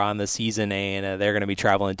 3-4 on the season, and they're going to be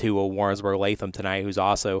traveling to Warrensburg-Latham tonight, who's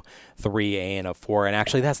also 3-4. And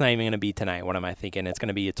actually, that's not even going to be tonight. What am I thinking? It's going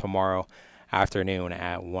to be tomorrow afternoon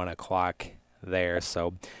at 1 o'clock there.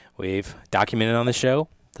 So we've documented on the show.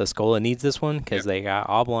 Tuscola needs this one because they got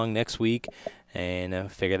Oblong next week, and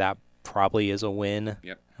figure that probably is a win.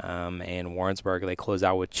 And Warrensburg, they close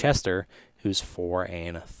out with Chester, who's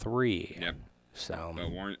 4-3. Yep. So,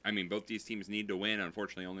 both these teams need to win.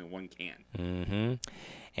 Unfortunately, only one can. Mm-hmm.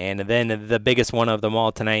 And then the biggest one of them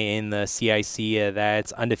all tonight in the CIC,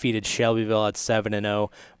 that's undefeated Shelbyville at 7-0,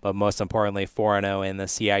 but most importantly 4-0 in the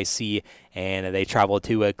CIC. And they travel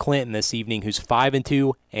to Clinton this evening, who's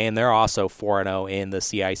 5-2, and they're also 4-0 in the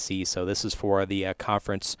CIC. So this is for the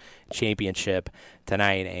conference championship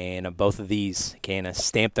tonight, and both of these can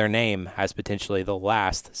stamp their name as potentially the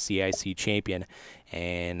last CIC champion.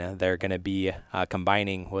 And they're going to be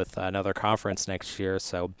combining with another conference next year.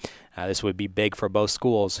 So this would be big for both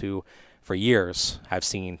schools who, for years, have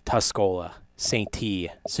seen Tuscola, St. T.,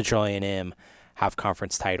 Central A&M have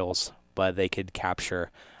conference titles, but they could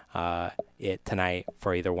capture it tonight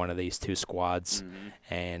for either one of these two squads.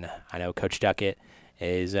 And I know Coach Duckett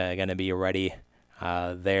is going to be ready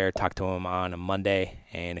there. Talk to him on a Monday,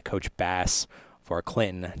 and Coach Bass for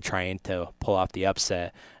Clinton trying to pull off the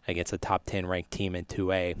upset against a top 10 ranked team in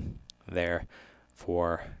 2A there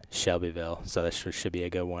for Shelbyville. So this should be a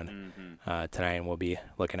good one tonight, and we'll be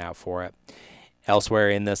looking out for it. Elsewhere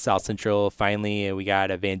in the South Central, finally, we got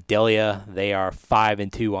Vandalia. They are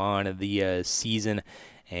 5-2 on the season,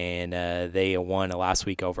 and they won last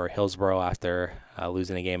week over Hillsborough after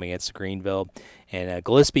losing a game against Greenville. And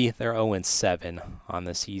Gillespie, they're 0-7 on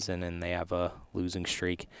the season, and they have a losing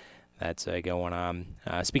streak that's going on.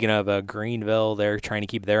 Speaking of Greenville, they're trying to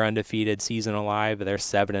keep their undefeated season alive. They're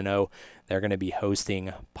 7-0. They're going to be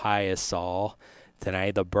hosting Piasol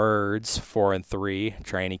tonight. The Birds, 4-3,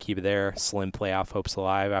 trying to keep their slim playoff hopes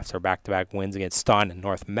alive after back-to-back wins against Staunton and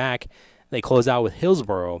North Mac. They close out with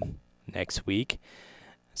Hillsborough next week.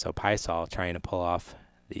 So Piasol trying to pull off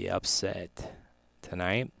the upset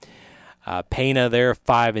tonight. Pana, they're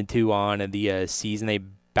 5-2 on the season. They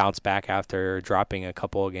bounce back after dropping a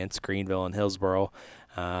couple against Greenville and Hillsborough.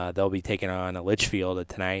 They'll be taking on Litchfield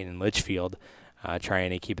tonight, and Litchfield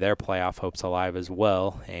trying to keep their playoff hopes alive as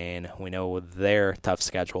well. And we know with their tough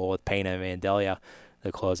schedule with Pana and Vandalia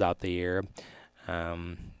to close out the year.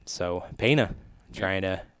 So Pana trying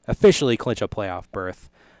to officially clinch a playoff berth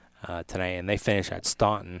tonight, and they finish at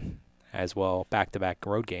Staunton as well, back-to-back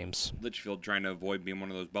road games. Litchfield trying to avoid being one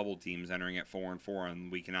of those bubble teams entering at 4-4 on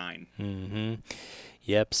week 9. Mm-hmm.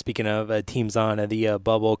 Yep. Speaking of teams on the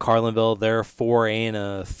bubble, Carlinville, they're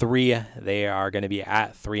 4-3. They are going to be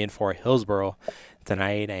at 3-4 Hillsborough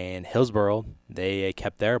tonight, and Hillsborough, they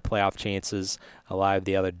kept their playoff chances alive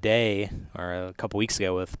the other day, or a couple weeks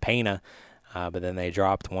ago with Pana, but then they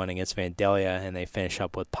dropped one against Vandalia, and they finish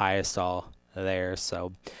up with Piasol there.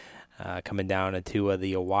 So coming down to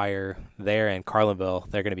the wire there, and Carlinville,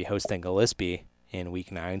 they're going to be hosting Gillespie in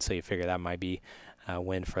week 9, so you figure that might be a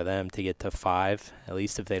win for them to get to 5, at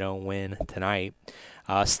least if they don't win tonight.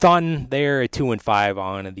 Staunton, they're 2-5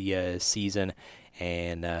 on the season,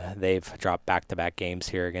 and they've dropped back-to-back games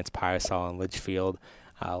here against Piasol and Litchfield.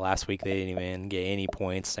 Last week they didn't even get any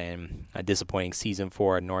points, and a disappointing season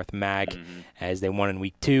for North Mac as they won in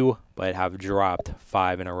week 2, but have dropped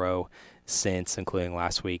 5 in a row since, including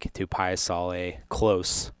last week to Piasol, a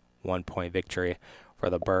close 1-point victory for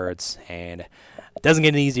the Birds. And it doesn't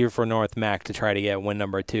get any easier for North Mac to try to get win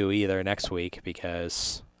number 2 either next week,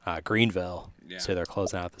 because Greenville is who they're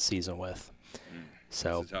closing out the season with.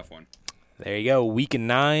 So it's a tough one. There you go, week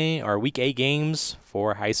 8 games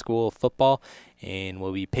for high school football, and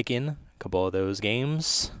we'll be picking a couple of those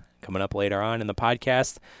games coming up later on in the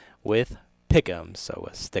podcast with Pick'em. So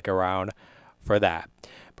stick around for that.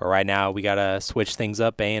 But right now, we got to switch things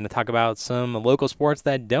up and talk about some local sports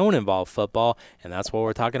that don't involve football, and that's what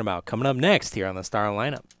we're talking about coming up next here on the Starting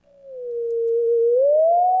Lineup.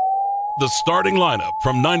 The Starting Lineup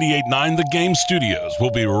from 98.9 The Game Studios. We'll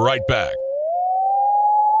be right back.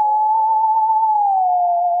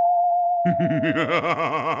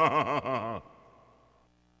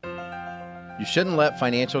 You shouldn't let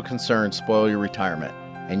financial concerns spoil your retirement,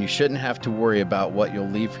 and you shouldn't have to worry about what you'll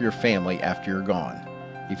leave for your family after you're gone.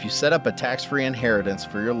 If you set up a tax-free inheritance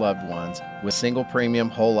for your loved ones with single premium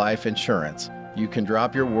whole life insurance, you can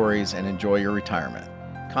drop your worries and enjoy your retirement.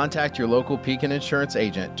 Contact your local Pekin Insurance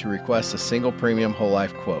agent to request a single premium whole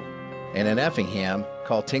life quote. And in Effingham,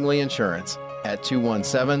 call Tingley Insurance at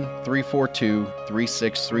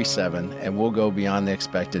 217-342-3637 and we'll go beyond the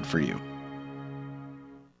expected for you.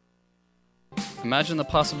 Imagine the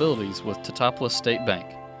possibilities with Teutopolis State Bank.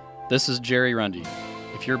 This is Jerry Rundy.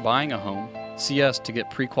 If you're buying a home, see us to get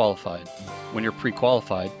pre-qualified. When you're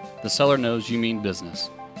pre-qualified, the seller knows you mean business,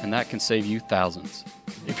 and that can save you thousands.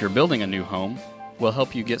 If you're building a new home, we'll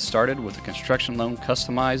help you get started with a construction loan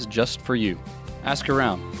customized just for you. Ask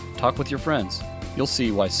around, talk with your friends. You'll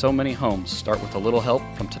see why so many homes start with a little help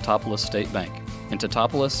from Teutopolis State Bank in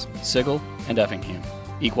Teutopolis, Sigel, and Effingham.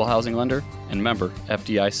 Equal housing lender and member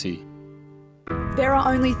FDIC. There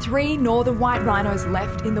are only 3 northern white rhinos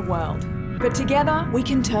left in the world, but together we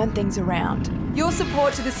can turn things around. Your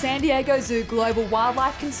support to the San Diego Zoo Global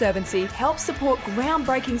Wildlife Conservancy helps support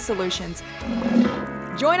groundbreaking solutions.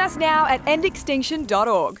 Join us now at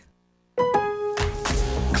endextinction.org.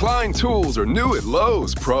 Klein Tools are new at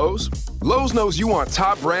Lowe's, pros. Lowe's knows you want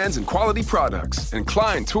top brands and quality products, and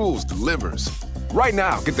Klein Tools delivers. Right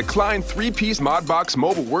now, get the Klein 3-piece ModBox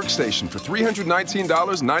mobile workstation for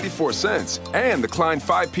 $319.94 and the Klein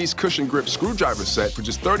 5-piece cushion grip screwdriver set for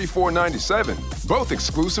just $34.97, both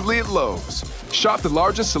exclusively at Lowe's. Shop the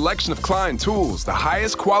largest selection of Klein tools, the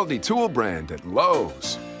highest quality tool brand at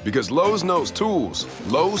Lowe's. Because Lowe's knows tools,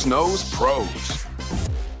 Lowe's knows pros.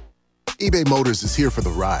 eBay Motors is here for the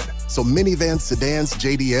ride. So minivans, sedans,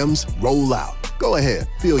 JDMs, roll out. Go ahead,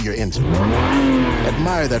 feel your engine.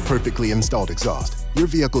 Admire that perfectly installed exhaust. Your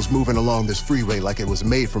vehicle's moving along this freeway like it was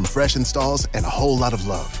made from fresh installs and a whole lot of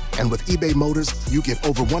love. And with eBay Motors, you get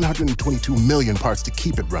over 122 million parts to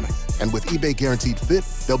keep it running. And with eBay Guaranteed Fit,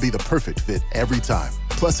 they'll be the perfect fit every time.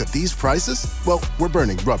 Plus, at these prices, well, we're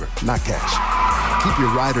burning rubber, not cash. Keep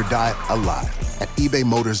your ride or die alive at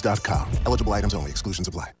ebaymotors.com. Eligible items only. Exclusions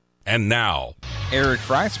apply. And now, Eric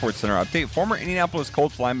Fry, Sports Center update. Former Indianapolis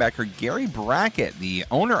Colts linebacker Gary Brackett, the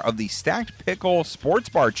owner of the Stacked Pickle sports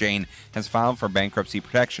bar chain, has filed for bankruptcy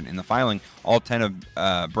protection. In the filing, all 10 of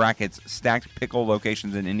Brackett's Stacked Pickle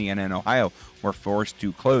locations in Indiana and Ohio were forced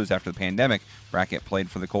to close after the pandemic. Brackett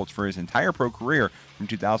played for the Colts for his entire pro career from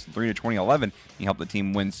 2003 to 2011. He helped the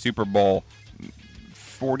team win Super Bowl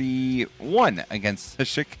 41 against the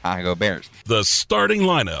Chicago Bears. The starting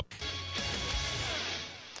lineup.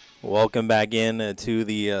 Welcome back in to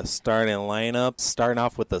the starting lineup. Starting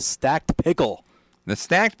off with the Stacked Pickle. The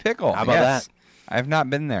Stacked Pickle. How about that? I've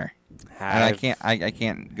not been there, and I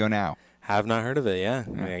can't go now. Have not heard of it. Yeah,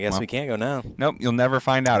 I guess we can't go now. Nope, you'll never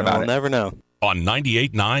find out about it. We'll never know. On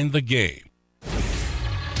 98.9 The Game.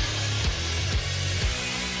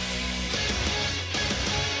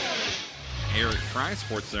 Eric Fry,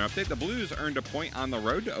 Sports Center update. The Blues earned a point on the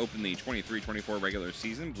road to open the 23-24 regular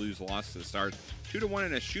season. Blues lost to the Stars 2-1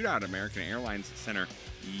 in a shootout at American Airlines Center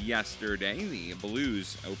yesterday. The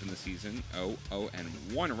Blues opened the season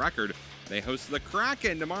 0-1 record. They host the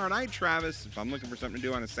Kraken tomorrow night, Travis. If I'm looking for something to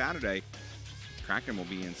do on a Saturday, Kraken will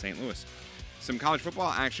be in St. Louis. Some college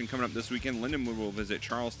football action coming up this weekend. Lindenwood will visit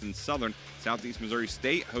Charleston Southern. Southeast Missouri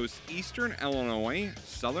State hosts Eastern Illinois.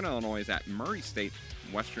 Southern Illinois is at Murray State.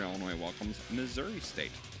 Western Illinois welcomes Missouri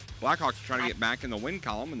State. Blackhawks are trying to get back in the win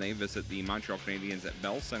column when they visit the Montreal Canadiens at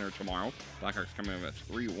Bell Center tomorrow. Blackhawks coming in with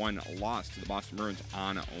a 3-1 loss to the Boston Bruins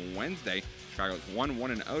on Wednesday. Chicago's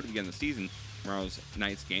 1-1-0 to begin the season. Tomorrow's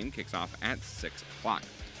night's game kicks off at 6 o'clock.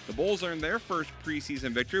 The Bulls earned their first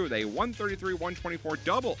preseason victory with a 133-124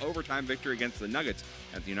 double overtime victory against the Nuggets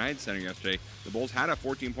at the United Center yesterday. The Bulls had a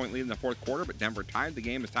 14-point lead in the fourth quarter, but Denver tied the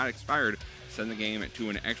game as time expired, sending the game to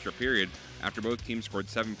an extra period. After both teams scored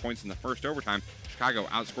 7 points in the first overtime, Chicago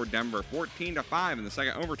outscored Denver 14-5 in the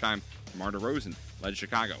second overtime. DeMar DeRozan led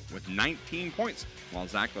Chicago with 19 points, while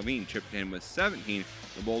Zach LaVine chipped in with 17.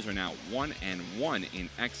 The Bulls are now 1-1 in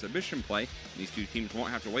exhibition play. These two teams won't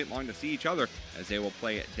have to wait long to see each other, as they will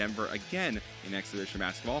play at Denver again in exhibition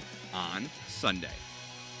basketball on Sunday.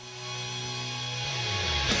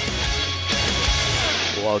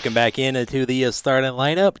 Welcome back into the starting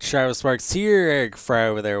lineup. Travis Sparks here, Eric Fry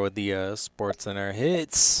over there with the Sports Center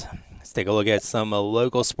hits. Let's take a look at some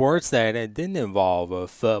local sports that didn't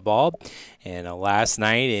involve football. And last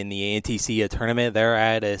night in the NTC tournament there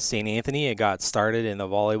at St. Anthony, it got started in the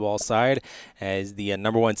volleyball side as the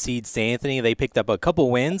number 1 seed St. Anthony. They picked up a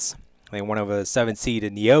couple wins. They won over the 7th seed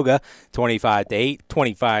in Neoga, 25-8,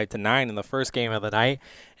 25-9 in the first game of the night.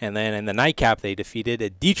 And then in the nightcap, they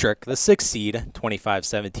defeated Dietrich, the 6th seed,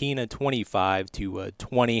 25-17 and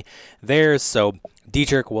 25-20 there. So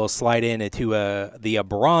Dietrich will slide into the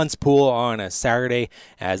bronze pool on a Saturday,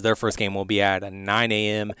 as their first game will be at 9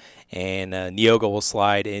 a.m. And Neoga will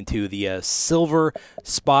slide into the silver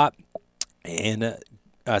spot, and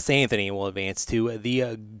St. Anthony will advance to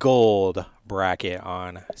the gold bracket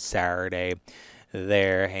on Saturday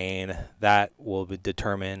there, and that will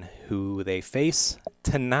determine who they face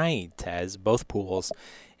tonight, as both pools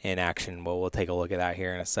in action. But we'll take a look at that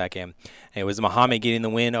here in a second. It was Muhammad getting the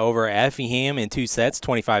win over Effingham in 2 sets,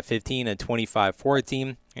 25-15 and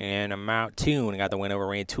 25-14, and Mount Toon got the win over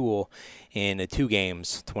Rantoul in 2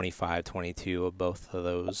 games, 25-22. Both of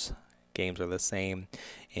those games are the same.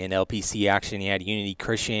 In LPC action, you had Unity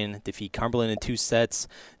Christian defeat Cumberland in 2 sets,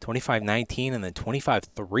 25-19, and then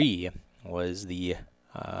 25-3 was the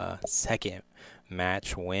second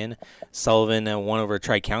match win. Sullivan won over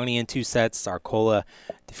Tri-County in 2 sets. Arcola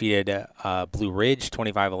defeated Blue Ridge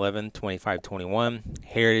 25-11, 25-21.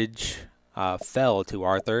 Heritage fell to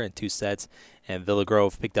Arthur in 2 sets, and Villa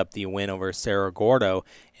Grove picked up the win over Cerro Gordo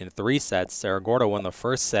in 3 sets. Cerro Gordo won the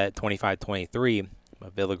first set 25-23,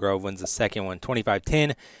 but Villa Grove wins the second one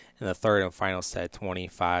 25-10, and the third and final set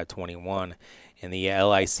 25-21. And the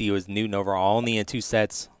LIC was Newton over Olney in 2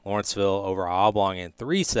 sets, Lawrenceville over Oblong in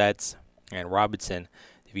 3 sets, and Robinson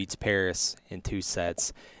defeats Paris in 2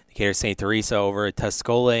 sets. Decatur St. Teresa over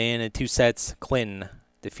Tuscola in 2 sets. Clinton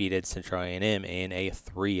defeated Central A&M in a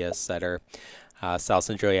 3-setter. South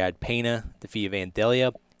Central had Pena defeat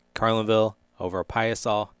Vandalia. Carlinville over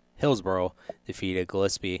Piasol. Hillsborough defeated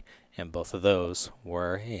Gillespie, and both of those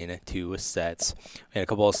were in 2 sets. We had a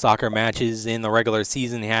couple of soccer matches in the regular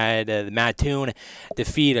season. We had Mattoon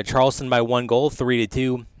defeat Charleston by 1 goal,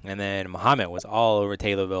 3-2. And then Muhammad was all over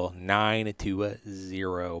Taylorville,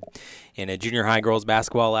 9-0. In a junior high girls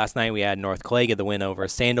basketball last night, we had North Clay get the win over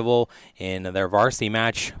Sandoval in their varsity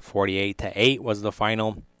match. 48-8 was the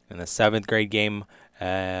final. In the 7th grade game,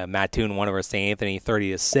 Mattoon won over St. Anthony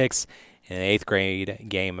 30-6. In the 8th grade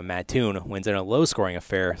game, Mattoon wins in a low-scoring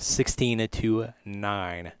affair,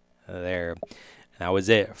 16-9 there. And that was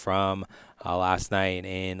it from last night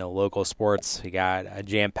in local sports. We got a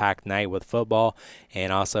jam-packed night with football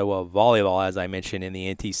and also volleyball, as I mentioned, in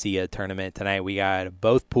the NTC tournament tonight. We got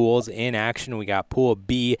both pools in action. We got Pool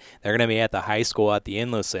B. They're going to be at the high school at the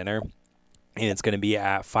Inlow Center. And it's going to be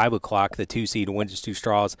at 5 o'clock. The 2-seed Winchester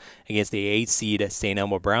Straws against the 8-seed St.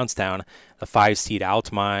 Elmo Brownstown. The 5-seed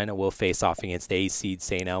Altamont will face off against the 8-seed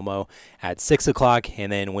St. Elmo at 6 o'clock.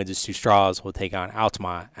 And then Winchester Straws will take on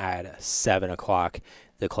Altamont at 7 o'clock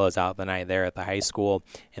to close out the night there at the high school.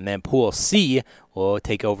 And then Pool C will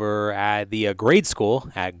take over at the grade school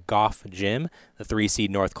at Goff Gym. The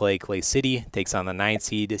 3-seed North Clay City takes on the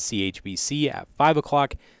 9-seed CHBC at 5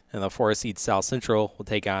 o'clock. And the 4-seed South Central will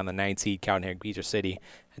take on the 9-seed Cowdenhag Beecher City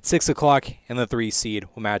at 6 o'clock. And the 3-seed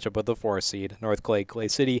will match up with the 4-seed North Clay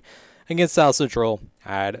City against South Central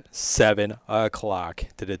at 7 o'clock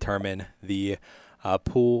to determine the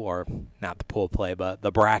pool, or not the pool play, but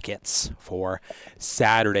the brackets for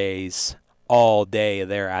Saturdays all day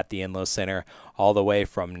there at the Inlow Center, all the way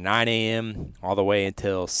from 9 a.m. all the way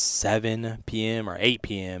until 7 p.m. or 8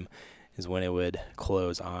 p.m. is when it would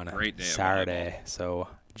close on Saturday. So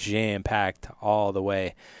jam-packed all the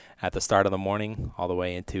way at the start of the morning, all the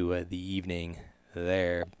way into the evening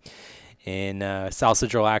there. In South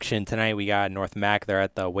Central action tonight, we got North Mac. They're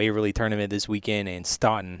at the Waverly tournament this weekend, and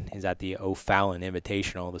Staunton is at the O'Fallon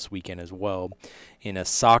Invitational this weekend as well. In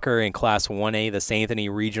soccer in Class 1A, the St. Anthony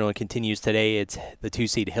Regional continues today. It's the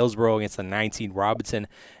 2-seed Hillsborough against the 9-seed Robinson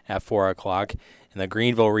at 4 o'clock. In the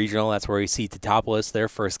Greenville Regional, that's where we see Teutopolis, their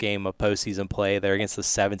first game of postseason play. They're against the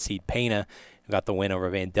 7-seed Pena, who got the win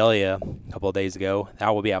over Vandalia a couple of days ago.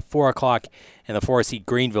 That will be at 4 o'clock. And the 4-seed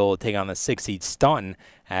Greenville will take on the 6-seed Staunton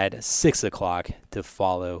at 6 o'clock to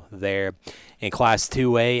follow there. In Class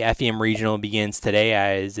 2A, FEM Regional begins today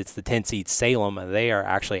as it's the 10-seed Salem. They are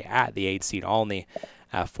actually at the 8-seed Olney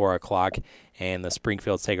at 4 o'clock. And the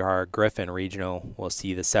Springfield Sacred Heart Griffin Regional will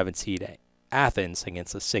see the 7-seed Athens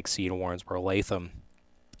against the 6-seed Warrensboro Latham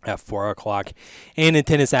at 4 o'clock. And in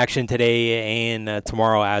tennis action today and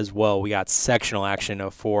tomorrow as well, we got sectional action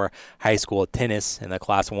for high school tennis in the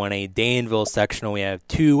Class 1A Danville sectional. We have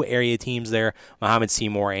 2 area teams there, Muhammad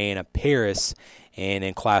Seymour and Paris. And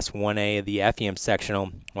in Class 1A, the FEM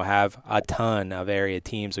sectional will have a ton of area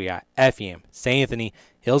teams. We got FEM, St. Anthony,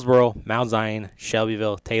 Hillsborough, Mount Zion,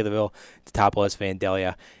 Shelbyville, Taylorville, Teutopolis,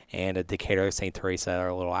 Vandalia, and Decatur St. Teresa are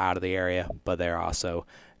a little out of the area, but they're also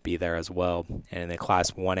be there as well. And in the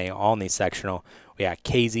Class 1A Olney sectional, we got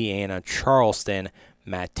Casey and Charleston,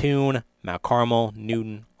 Mattoon, Mount Carmel,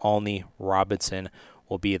 Newton, Olney, Robinson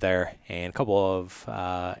will be there, and a couple of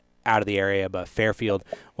out of the area, but Fairfield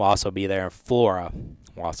will also be there, and Flora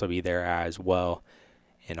will also be there as well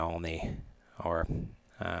in Olney,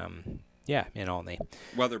 in Olney.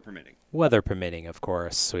 Weather permitting. Weather permitting, of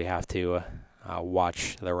course. So we have to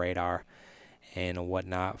watch the radar and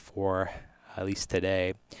whatnot for at least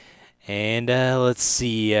today. And let's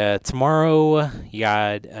see, tomorrow you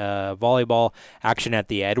got volleyball action at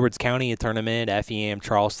the Edwards County tournament. FEM,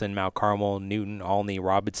 Charleston, Mount Carmel, Newton, Olney,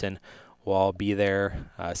 Robinson will all be there.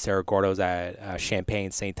 Cerro Gordo's at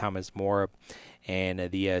Champaign, St. Thomas More.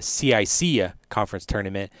 And the CIC conference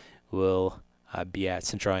tournament will be at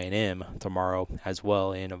Central A&M tomorrow as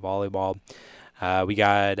well in volleyball. We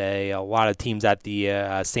got a lot of teams at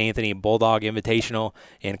the St. Anthony Bulldog Invitational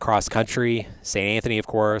in cross country. St. Anthony, of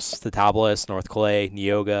course, Teutopolis, North Clay,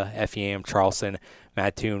 Neoga, FEM, Charleston,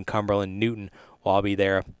 Mattoon, Cumberland, Newton will all be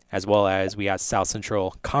there, as well as we got South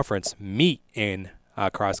Central Conference meet in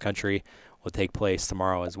cross country will take place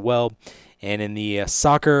tomorrow as well. And in the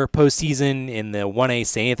soccer postseason in the 1A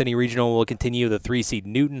St. Anthony Regional will continue. The 3-seed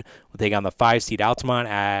Newton will take on the 5-seed Altamont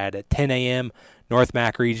at 10 a.m. North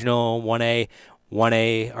Mac Regional 1A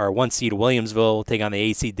or 1-seed Williamsville will take on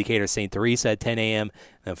the 8-seed Decatur St. Teresa at 10 a.m.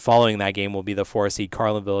 And then following that game will be the 4-seed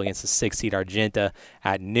Carlinville against the 6-seed Argenta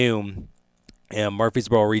at noon. In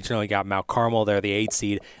Murfreesboro Regional, you got Mount Carmel. They're the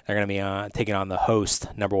 8-seed. They're going to be taking on the host,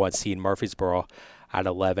 number 1 seed Murfreesboro at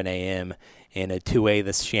 11 a.m. In a 2A,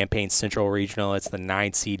 the Champaign Central Regional, it's the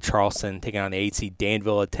 9-seed Charleston taking on the 8-seed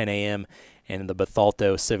Danville at 10 a.m. And in the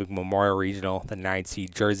Bethalto Civic Memorial Regional, the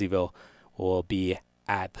 9-seed Jerseyville will be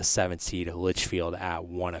at the 7-seed Litchfield at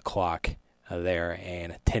 1 o'clock there.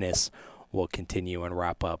 And tennis will continue and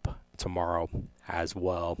wrap up tomorrow as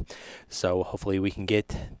well. So hopefully we can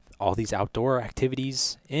get all these outdoor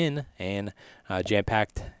activities in and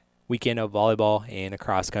jam-packed weekend of volleyball and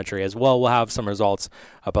cross country as well. We'll have some results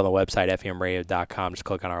up on the website, fmradio.com. Just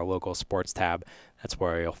click on our local sports tab. That's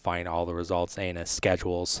where you'll find all the results and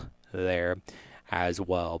schedules there as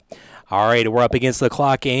well. All right, we're up against the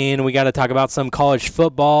clock, and we got to talk about some college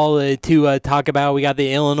football to talk about. We got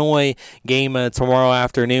the Illinois game tomorrow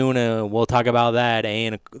afternoon. We'll talk about that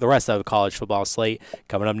and the rest of the college football slate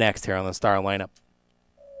coming up next here on the Star Lineup.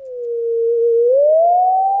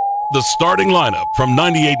 The starting lineup from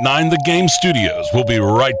 98.9 The Game Studios will be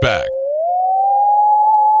right back.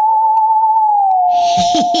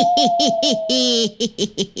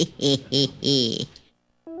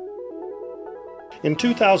 In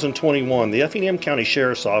 2021, the Effingham County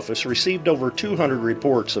Sheriff's Office received over 200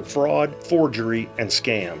 reports of fraud, forgery, and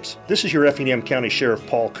scams. This is your Effingham County Sheriff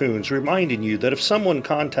Paul Coons reminding you that if someone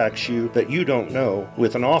contacts you that you don't know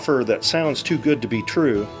with an offer that sounds too good to be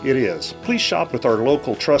true, it is. Please shop with our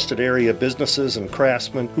local trusted area businesses and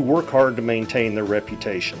craftsmen who work hard to maintain their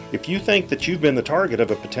reputation. If you think that you've been the target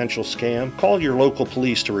of a potential scam, call your local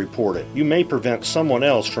police to report it. You may prevent someone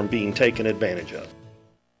else from being taken advantage of.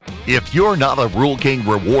 If you're not a Rural King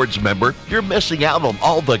Rewards member, you're missing out on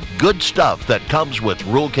all the good stuff that comes with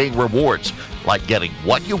Rural King Rewards, like getting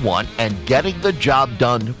what you want and getting the job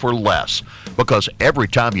done for less. Because every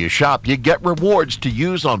time you shop, you get rewards to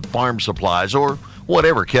use on farm supplies or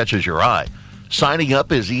whatever catches your eye. Signing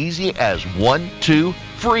up is easy as 1, 2,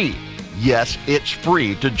 free. Yes, it's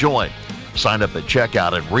free to join. Sign up at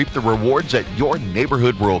checkout and reap the rewards at your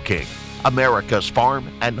neighborhood Rural King, America's farm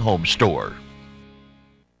and home store.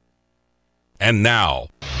 And now,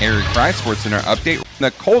 Eric Fry, Sports Center update.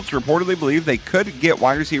 The Colts reportedly believe they could get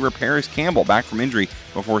wide receiver Paris Campbell back from injury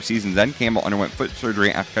before season's end. Campbell underwent foot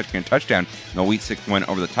surgery after catching a touchdown in the Week 6 win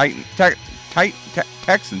over the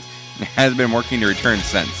Texans and has been working to return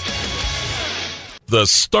since. The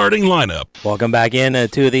starting lineup. Welcome back in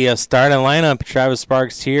to the starting lineup. Travis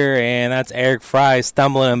Sparks here, and that's Eric Fry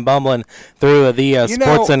stumbling and bumbling through the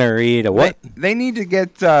Sports Center read. What? They need to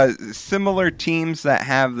get similar teams that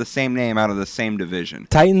have the same name out of the same division.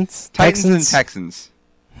 Titans and Texans.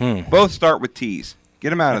 Both start with T's.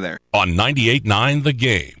 Get them out of there. On 98.9 The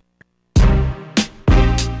Game.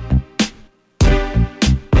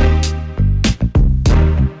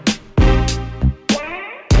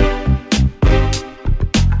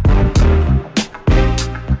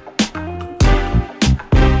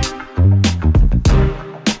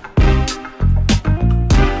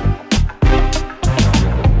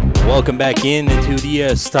 Welcome back in to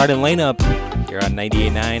the starting lineup here on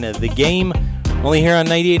 98.9 The Game. Only here on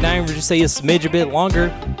 98.9 for just a smidge a bit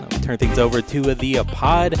longer. We turn things over to the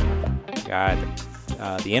pod. We got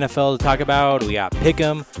the NFL to talk about. We got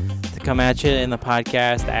Pick'em to come at you in the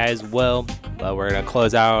podcast as well. We're going to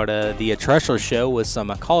close out the Terrestrial Show with some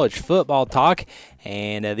college football talk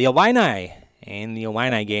and the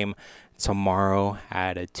Illini game tomorrow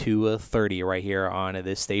at 2:30 right here on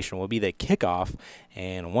this station will be the kickoff,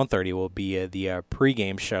 and 1:30 will be the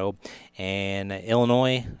pregame show. And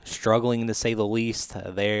Illinois, struggling to say the least,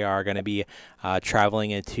 they are going to be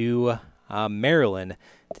traveling to Maryland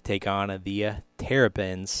to take on the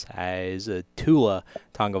Terrapins as Tua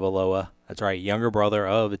Tagovailoa, that's right, younger brother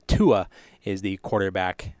of Tua, is the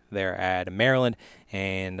quarterback there at Maryland.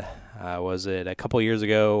 And was it a couple years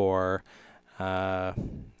ago, or I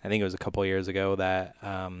think it was a couple years ago, that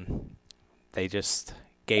they just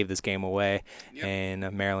gave this game away, and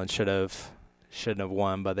Maryland shouldn't have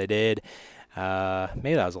won, but they did.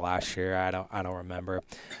 Maybe that was last year. I don't remember.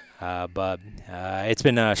 But it's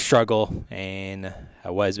been a struggle, and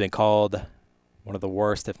what has been called one of the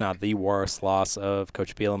worst, if not the worst, loss of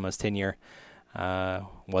Coach Bielema's tenure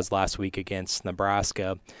was last week against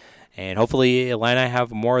Nebraska. And hopefully Illini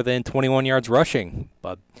have more than 21 yards rushing,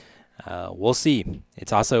 but we'll see.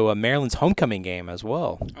 It's also Maryland's homecoming game as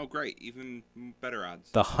well. Oh, great. Even better odds.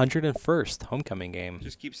 The 101st homecoming game.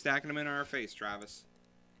 Just keep stacking them in our face, Travis.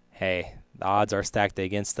 Hey, the odds are stacked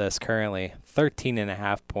against us currently.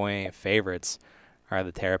 13.5-point favorites are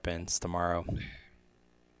the Terrapins tomorrow.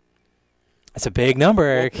 That's a big number,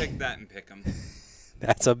 Eric. We'll pick that and pick them.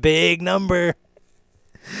 That's a big number.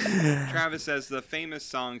 Travis says the famous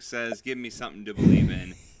song says, "Give me something to believe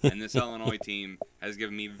in." And this Illinois team has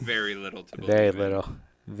given me very little to believe in.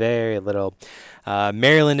 Very little.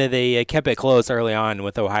 Maryland, they kept it close early on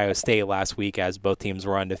with Ohio State last week, as both teams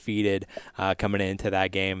were undefeated coming into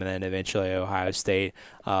that game. And then eventually Ohio State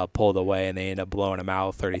pulled away, and they ended up blowing them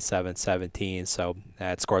out 37-17. So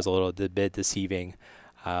that score's a little bit deceiving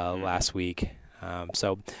last week.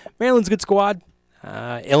 So Maryland's a good squad.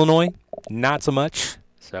 Illinois, not so much.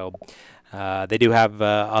 So they do have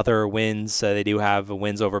other wins. They do have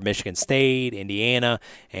wins over Michigan State, Indiana,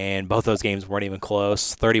 and both those games weren't even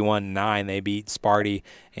close. 31-9, they beat Sparty,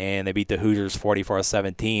 and they beat the Hoosiers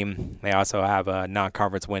 44-17. They also have a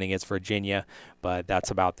non-conference win against Virginia, but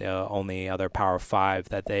that's about the only other Power 5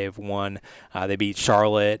 that they've won. They beat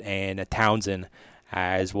Charlotte and Townsend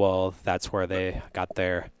as well. That's where they got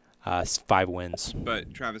their 5 wins.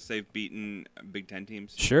 But, Travis, they've beaten Big Ten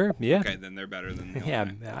teams? Sure, yeah. Okay, then they're better than the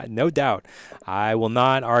Illini. Yeah, no doubt. I will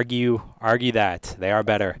not argue that. They are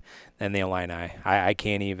better than the Illini. I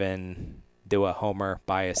can't even do a homer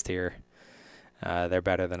biased here. They're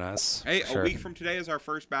better than us. Hey, sure. A week from today is our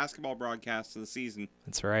first basketball broadcast of the season.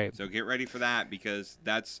 That's right. So get ready for that, because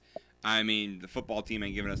the football team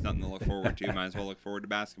ain't giving us nothing to look forward to. Might as well look forward to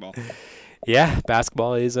basketball. Yeah,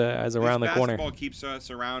 basketball is around the corner. Basketball keeps us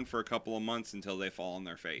around for a couple of months until they fall on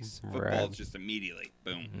their face. Football is just immediately,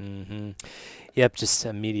 boom. Mm-hmm. Yep, just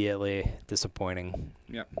immediately disappointing.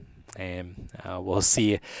 Yep. And we'll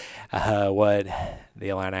see what the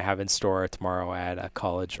Illini have in store tomorrow at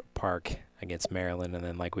College Park against Maryland. And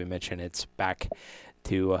then, like we mentioned, it's back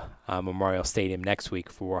to Memorial Stadium next week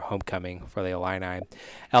for homecoming for the Illini.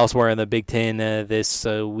 Elsewhere in the Big Ten this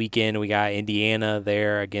weekend, we got Indiana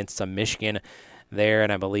there against Michigan there,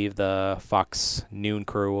 and I believe the Fox Noon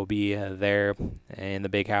crew will be there in the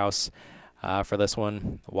Big House for this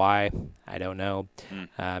one. Why? I don't know.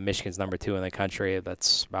 Michigan's number 2 in the country.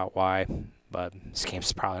 That's about why, but this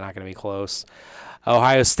game's probably not going to be close.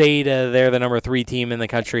 Ohio State, they're the number 3 team in the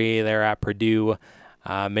country. They're at Purdue.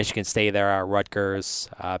 Michigan State, they're at Rutgers.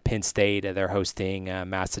 Penn State, they're hosting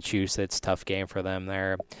Massachusetts. Tough game for them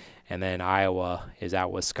there. And then Iowa is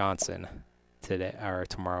at Wisconsin today or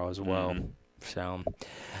tomorrow as well. So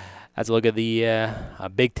that's a look at the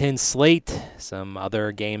Big Ten slate. Some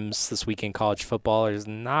other games this week in college football. There's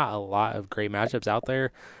not a lot of great matchups out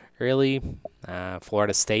there, really.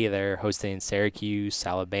 Florida State, they're hosting Syracuse.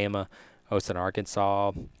 Alabama hosting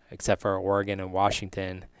Arkansas, except for Oregon and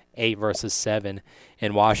Washington. 8 versus 7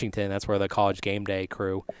 in Washington. That's where the College Game Day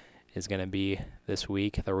crew is going to be this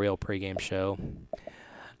week, the real pregame show.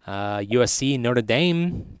 USC, Notre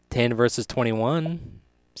Dame, 10 versus 21.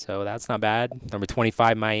 So that's not bad. Number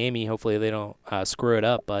 25, Miami. Hopefully they don't screw it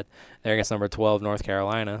up, but they're against number 12, North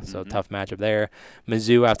Carolina. So tough matchup there.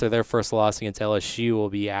 Mizzou, after their first loss against LSU, will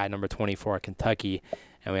be at number 24, Kentucky.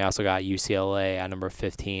 And we also got UCLA at number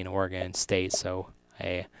 15, Oregon State. So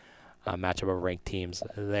a matchup of ranked teams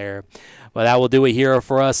there. Well, that will do it here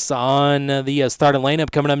for us on the starting lineup.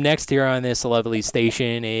 Coming up next here on this lovely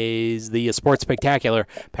station is the Sports Spectacular,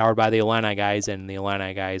 powered by the Illini Guys and the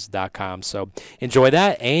IlliniGuys.com. So enjoy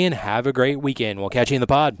that and have a great weekend. We'll catch you in the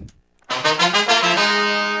pod.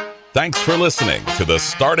 Thanks for listening to the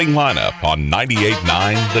starting lineup on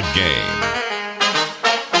 98.9 The Game.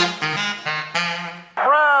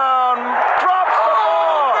 Brown drops the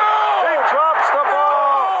ball. He drops the ball.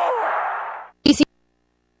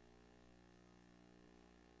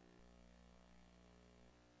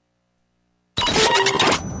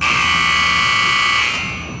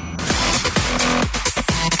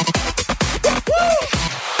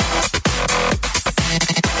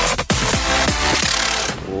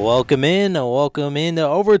 Welcome in to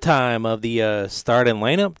overtime of the starting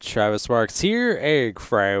lineup. Travis Sparks here, Eric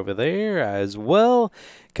Fry over there as well.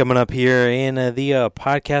 Coming up here in the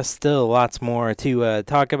podcast, still lots more to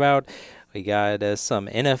talk about. We got some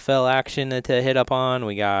NFL action to hit up on.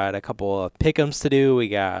 We got a couple of pick'ems to do. We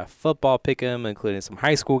got football pick'em, including some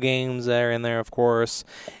high school games that are in there, of course.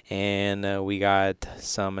 And we got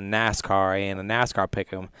some NASCAR and a NASCAR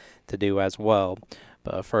pick'em to do as well.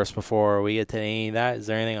 But first, before we get to any of that, is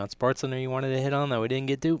there anything on SportsCenter you wanted to hit on that we didn't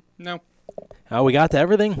get to? No. Oh, we got to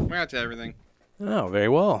everything? We got to everything. Oh, very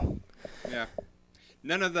well. Yeah.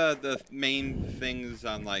 None of the main things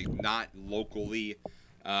on, not locally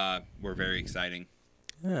were very exciting.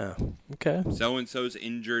 Yeah, okay. So-and-so's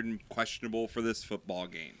injured and questionable for this football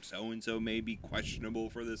game. So-and-so may be questionable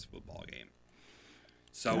for this football game.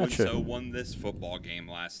 So-and-so won this football game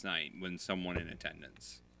last night when someone in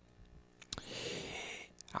attendance.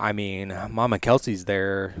 I mean, Mama Kelsey's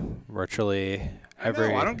there virtually every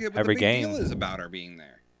game. I don't get what the big deal is about her being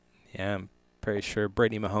there. Yeah, I'm pretty sure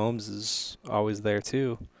Brittany Mahomes is always there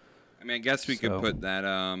too. I mean, I guess we could put that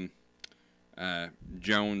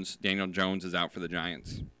Daniel Jones is out for the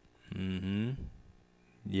Giants. Mm-hmm.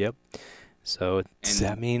 Yep. So does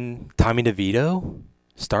that mean Tommy DeVito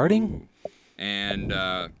starting? And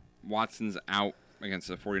Watson's out against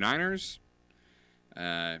the 49ers.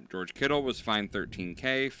 George Kittle was fined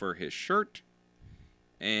 $13,000 for his shirt.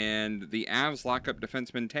 And the Avs lock up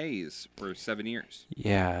defenseman Taze for 7 years.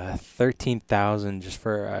 Yeah, $13,000 just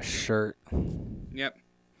for a shirt. Yep.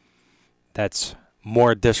 That's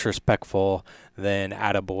more disrespectful than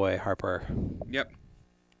attaboy Harper. Yep.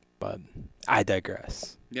 But I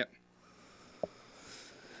digress. Yep.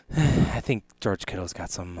 I think George Kittle's got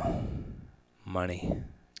some money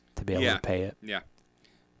to be able to pay it. Yeah.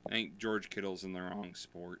 I think George Kittle's in the wrong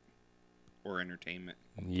sport or entertainment.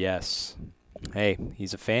 Yes. Hey,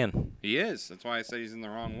 he's a fan. He is. That's why I say he's in the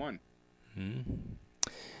wrong one.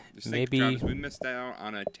 Just Maybe think, Travis, we missed out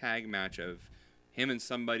on a tag match of him and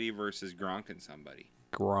somebody versus Gronk and somebody.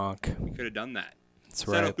 Gronk. We could have done that. That's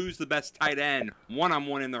Instead right. of who's the best tight end,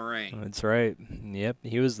 one-on-one in the ring. That's right. Yep.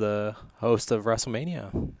 He was the host of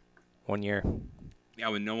WrestleMania 1 year. Yeah,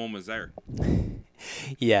 when no one was there.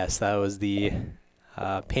 Yes, that was the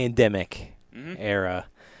pandemic era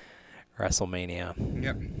WrestleMania.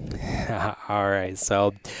 Yep. All right,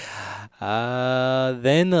 so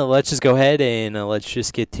then let's just go ahead and let's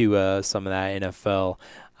just get to some of that NFL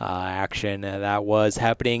action that was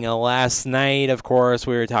happening last night. Of course,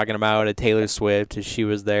 we were talking about Taylor Swift. She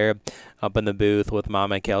was there up in the booth with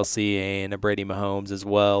Mama Kelsey and Brady Mahomes as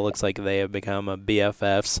well. Looks like they have become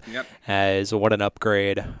BFFs. Yep. As what an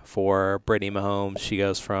upgrade for Brittany Mahomes. She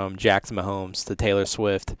goes from Jackson Mahomes to Taylor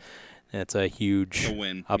Swift. That's a huge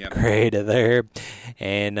upgrade there.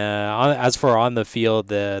 And as for on the field,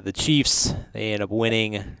 the Chiefs, they end up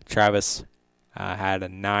winning. Travis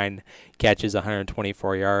had 9 catches,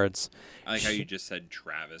 124 yards. I like how you just said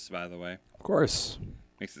Travis, by the way. Of course.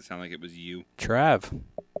 Makes it sound like it was you. Trav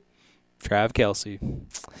Kelsey.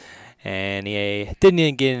 And he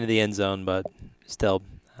didn't get into the end zone, but still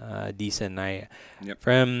a decent night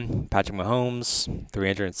for him. Patrick Mahomes,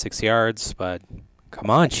 306 yards. But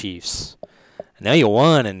come on, Chiefs. I know you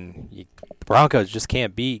won, and the Broncos just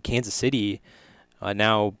can't beat Kansas City.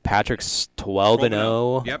 Now Patrick's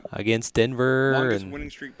 12-0 against Denver. Longest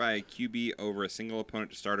winning streak by a QB over a single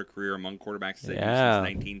opponent to start a career among quarterbacks since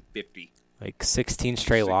 1950. Like 16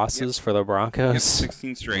 straight losses for the Broncos. Yep,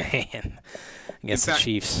 16 straight. Man, against the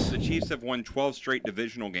Chiefs. The Chiefs have won 12 straight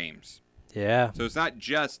divisional games. Yeah. So it's not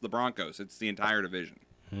just the Broncos. It's the entire division.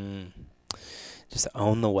 Just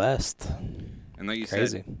own the West. And like you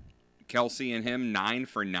said, Kelsey and him, 9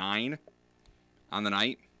 for 9 on the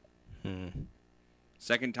night.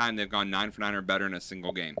 Second time they've gone 9 for 9 or better in a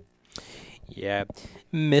single game. Yeah,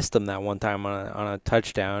 missed him that one time on a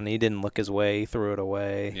touchdown. He didn't look his way; he threw it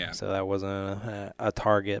away. Yeah. So that wasn't a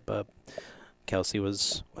target, but Kelsey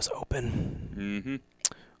was open.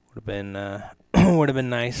 Would have been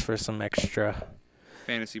nice for some extra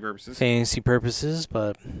fantasy purposes.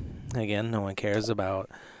 But again, no one cares about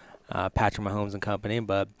Patrick Mahomes and company.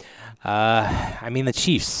 But I mean, the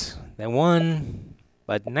Chiefs, they won,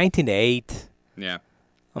 but 19-8. Yeah.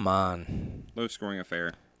 Come on. Low-scoring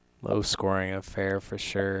affair. Low-scoring affair for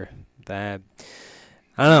sure. That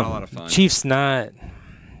I don't know. Not a lot of fun. Chiefs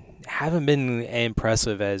haven't been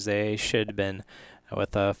impressive as they should have been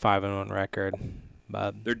with a 5-1 record.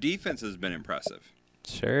 But their defense has been impressive.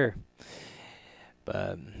 Sure.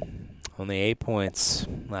 But only 8 points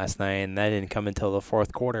last night, and that didn't come until the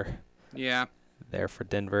fourth quarter. Yeah. There for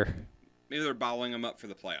Denver. Maybe they're bottling them up for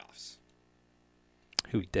the playoffs.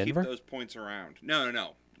 Who, Denver? Keep those points around. No.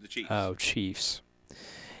 The Chiefs. Oh, Chiefs.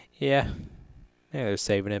 Yeah. Yeah, they're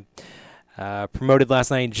saving it. Promoted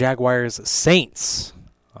last night, Jaguars Saints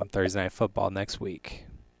on Thursday Night Football next week.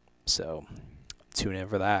 So tune in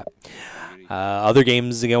for that. Other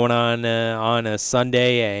games going on a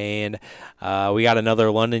Sunday, and we got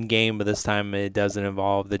another London game, but this time it doesn't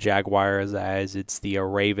involve the Jaguars, as it's the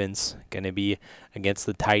Ravens going to be against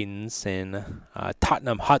the Titans in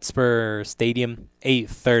Tottenham Hotspur Stadium,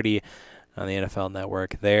 8:30 on the NFL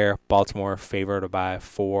Network there. Baltimore favored by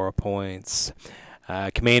 4 points.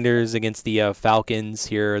 Commanders against the Falcons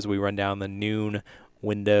here as we run down the noon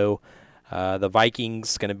window. The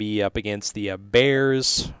Vikings going to be up against the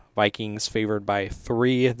Bears. Vikings favored by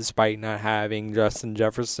 3 despite not having Justin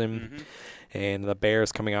Jefferson. And the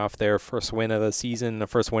Bears coming off their first win of the season, the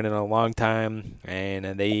first win in a long time.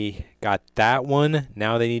 And they got that one.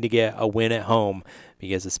 Now they need to get a win at home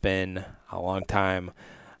because it's been a long time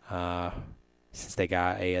since they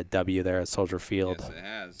got a W there at Soldier Field. Yes, it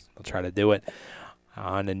has. They'll try to do it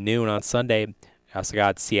on noon on Sunday. We also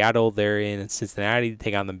got Seattle there in Cincinnati to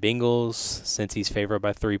take on the Bengals, since he's favored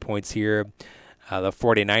by 3 points here. The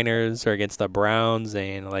 49ers are against the Browns,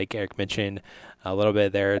 and like Eric mentioned a little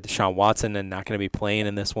bit there, Deshaun Watson is not going to be playing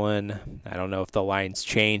in this one. I don't know if the line's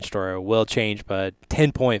changed or will change, but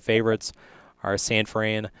 10-point favorites are San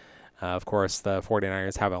Fran. Of course, the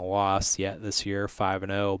 49ers haven't lost yet this year,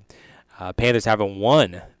 5-0. Panthers haven't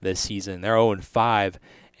won this season. They're 0-5.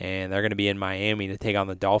 And they're going to be in Miami to take on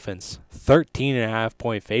the Dolphins.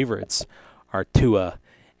 13.5-point favorites are Tua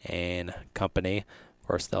and company. Of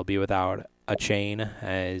course, they'll be without a chain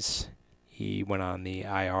as he went on the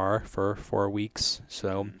IR for 4 weeks.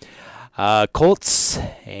 So, Colts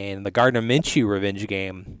and the Gardner Minshew revenge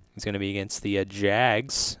game is going to be against the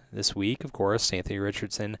Jags this week. Of course, Anthony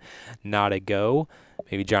Richardson not a go.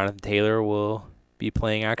 Maybe Jonathan Taylor will be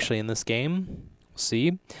playing actually in this game. We'll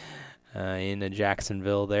see. In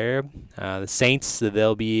Jacksonville there. The Saints,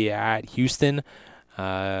 they'll be at Houston.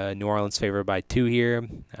 New Orleans favored by 2 here.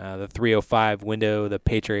 The 3:05 window, the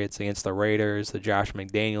Patriots against the Raiders, the Josh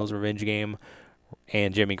McDaniels revenge game,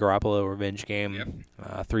 and Jimmy Garoppolo revenge game.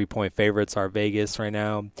 3-point favorites are Vegas right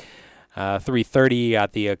now. 3:30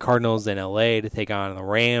 got the Cardinals in LA to take on the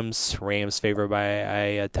Rams. Rams favored by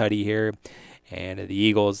a tutty here. And the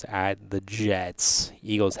Eagles at the Jets.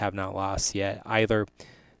 Eagles have not lost yet either.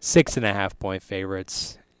 6.5-point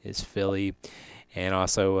favorites is Philly, and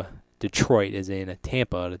also Detroit is in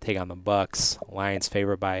Tampa to take on the Bucks. Lions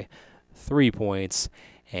favored by 3 points,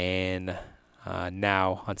 and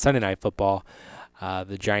now on Sunday Night Football,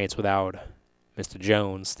 the Giants without Mr.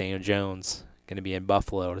 Jones, Daniel Jones, going to be in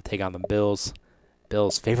Buffalo to take on the Bills.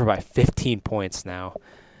 Bills favored by 15 points now,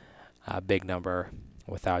 a big number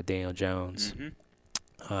without Daniel Jones.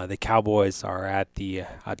 The Cowboys are at the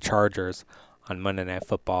Chargers on Monday Night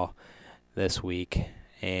Football this week.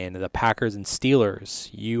 And the Packers and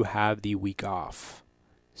Steelers, you have the week off.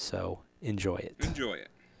 So enjoy it. Enjoy it.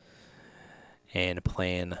 And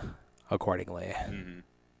plan accordingly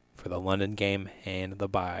for the London game and the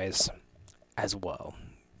buys as well.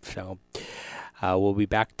 So we'll be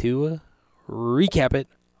back to recap it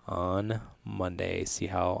on Monday, see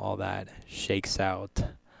how all that shakes out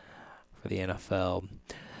for the NFL.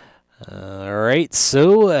 All right, so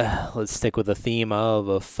let's stick with the theme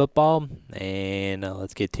of football, and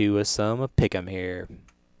let's get to some pick'em here.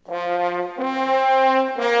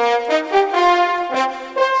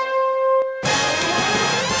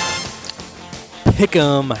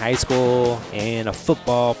 Pick'em high school and a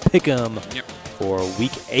football pick'em for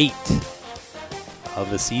week 8 of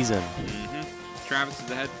the season. Travis is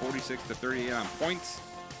ahead 46-38 on points.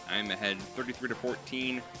 I'm ahead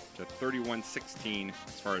 33-14 to 31-16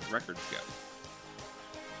 as far as records go.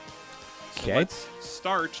 So let's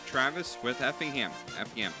start, Travis, with Effingham.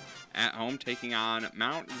 Effingham at home taking on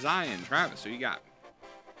Mount Zion. Travis, who you got?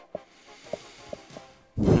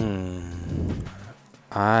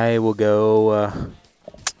 I will go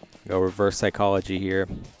reverse psychology here.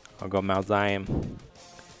 I'll go Mount Zion.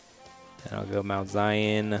 And I'll go Mount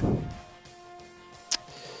Zion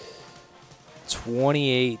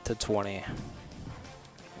 28-20.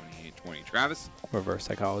 20. Travis? Reverse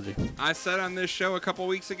psychology. I said on this show a couple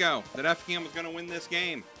weeks ago that Effingham was going to win this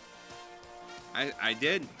game. I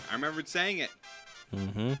did. I remembered saying it.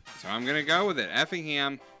 Mm-hmm. So I'm going to go with it.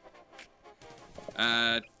 Effingham,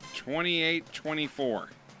 28-24.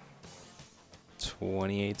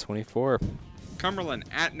 28-24. Cumberland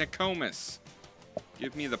at Nokomis.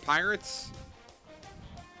 Give me the Pirates.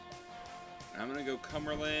 I'm going to go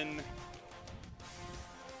Cumberland.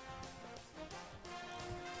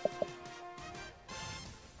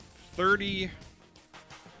 30-14.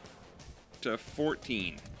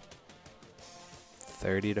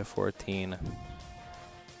 30-14.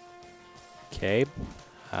 Okay.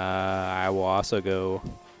 I will also go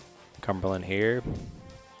Cumberland here.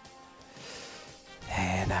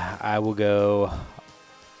 And I will go.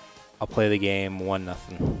 I'll play the game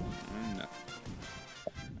 1-0.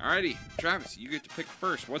 Alrighty, Travis, you get to pick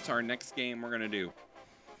first. What's our next game we're going to do?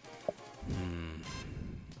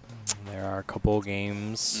 There are a couple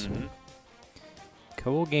games.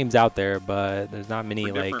 Couple games out there, but there's not many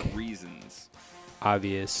For like different reasons.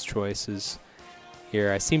 Obvious choices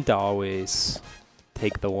here. I seem to always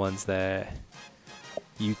take the ones that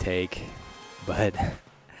you take, but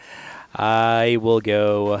I will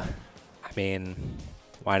go. I mean,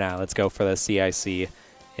 why not? Let's go for the CIC.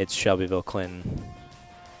 It's Shelbyville Clinton.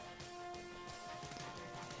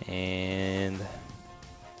 And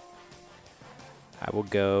I will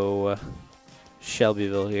go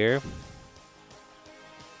Shelbyville here.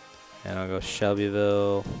 And I'll go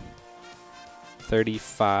Shelbyville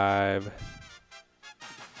 35-21.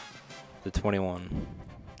 35-21.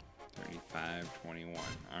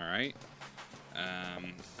 All right.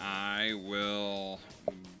 I will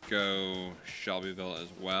go Shelbyville as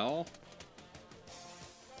well.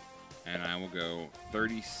 And I will go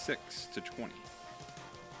 36-20.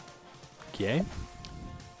 Okay.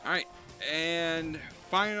 All right. And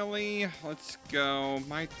finally, let's go.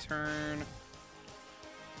 My turn.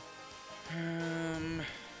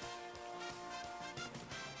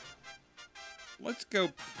 Let's go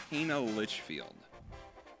Pana Litchfield.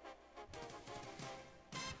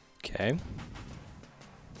 Okay.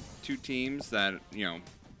 Two teams that,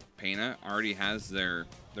 Pana already has their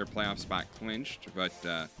playoff spot clinched, but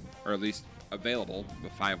or at least available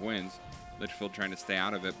with 5 wins. Litchfield trying to stay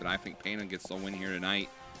out of it, but I think Pana gets the win here tonight.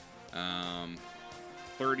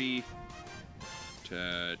 30-27.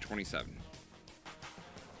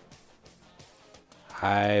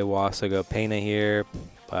 I will also go Pana here,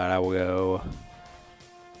 but I will go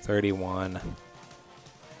 31-20.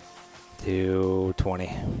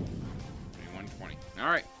 21-20. All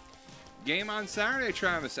right. Game on Saturday,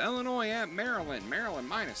 Travis. Illinois at Maryland. Maryland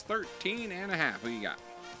minus 13.5. Who you got?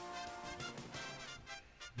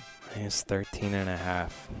 Minus 13.5.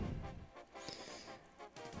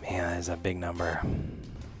 Man, that is a big number.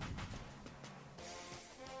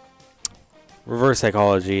 Reverse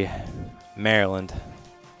psychology. Maryland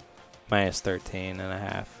minus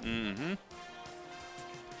 13.5. Mm-hmm.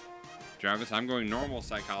 Travis, I'm going normal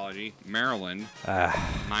psychology. Maryland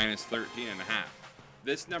minus 13.5.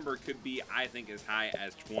 This number could be, I think, as high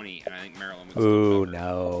as 20, and I think Maryland would still cover.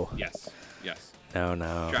 No. Yes.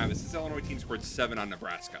 No. Travis, this Illinois team scored 7 on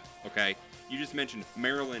Nebraska, okay? You just mentioned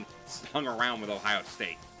Maryland hung around with Ohio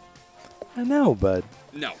State. I know, but...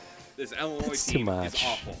 No. This Illinois That's team too much. is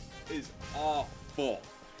awful. Is awful.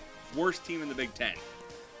 Worst team in the Big Ten.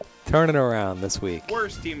 Turn it around this week.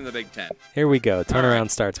 Worst team in the Big Ten. Here we go. Turnaround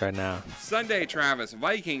starts right now. Sunday, Travis.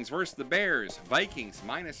 Vikings versus the Bears. Vikings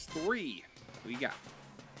minus 3. Who you got?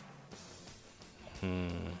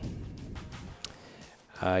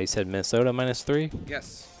 You said Minnesota minus 3?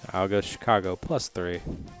 Yes. I'll go Chicago plus 3.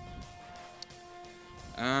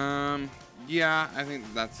 Yeah, I think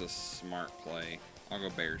that's a smart play. I'll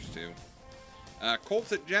go Bears too.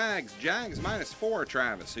 Colts at Jags. Jags minus 4,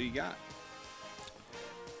 Travis. Who you got?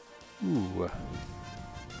 Ooh.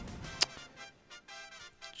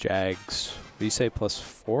 Jags. What do you say, plus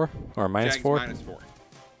 4? Or minus Jags 4? minus 4.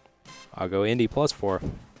 I'll go Indy plus 4.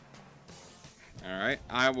 All right.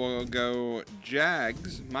 I will go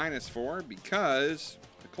Jags minus 4 because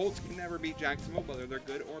the Colts can never beat Jacksonville, whether they're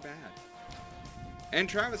good or bad. And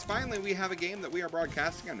Travis, finally, we have a game that we are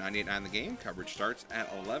broadcasting on 98.9 The Game. Coverage starts at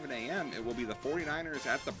 11 a.m. It will be the 49ers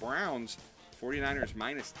at the Browns. 49ers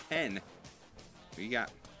minus 10. Who you got?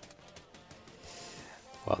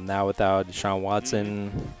 Well, now without Deshaun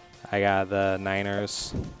Watson, I got the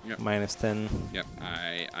Niners minus 10. Yep,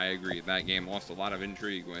 I agree. That game lost a lot of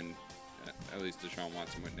intrigue when at least Deshaun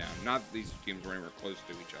Watson went down. Not that these teams were anywhere close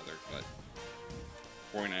to each other, but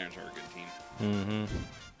 49ers are a good team. Mm-hmm. So,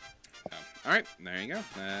 all right, there you go.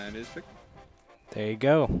 That is pick. There you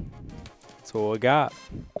go. That's what we got.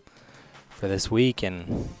 for this week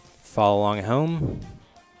and follow along at home.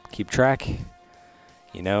 Keep track.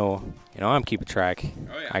 You know I'm keeping track.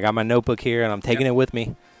 Oh, yeah. I got my notebook here, and I'm taking it with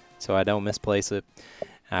me so I don't misplace it.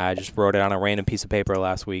 I just wrote it on a random piece of paper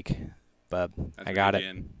last week, but I got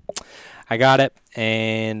it. I got it,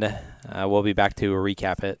 and we'll be back to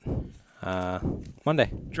recap it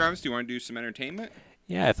Monday. Travis, do you want to do some entertainment?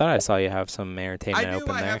 Yeah, I thought I saw you have some entertainment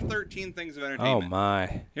open there. I have 13 things of entertainment. Oh,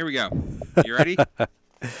 my. Here we go. You ready?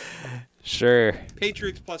 Sure.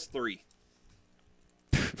 Patriots +3.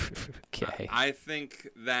 Okay. I think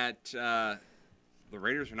that the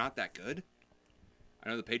Raiders are not that good. I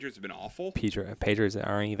know the Patriots have been awful. Patriots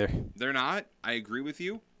aren't either. They're not. I agree with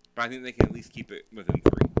you. But I think they can at least keep it within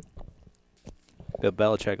 3. Bill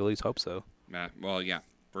Belichick at least hope so. Well, yeah,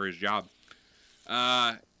 for his job.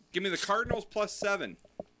 Give me the Cardinals +7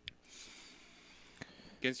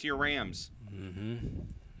 against your Rams.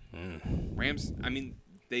 Rams, I mean,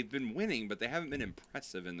 they've been winning, but they haven't been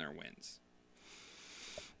impressive in their wins.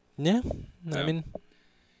 Yeah, I mean,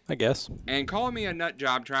 I guess. And calling me a nut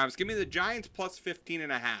job, Travis, give me the Giants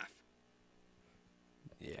 +15.5.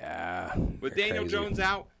 Yeah. With Daniel Jones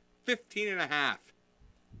out, 15.5.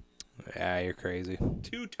 Yeah, you're crazy.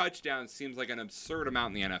 2 touchdowns seems like an absurd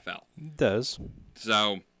amount in the NFL. It does.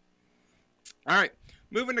 So, all right.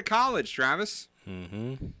 Moving to college, Travis.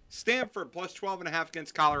 Stanford +12.5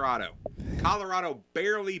 against Colorado. Colorado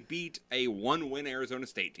barely beat a 1-win Arizona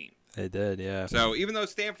State team. They did, yeah. So, even though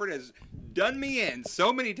Stanford has done me in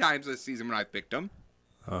so many times this season when I've picked them,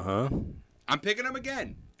 I'm picking them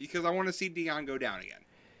again because I want to see Deion go down again.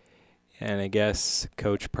 And I guess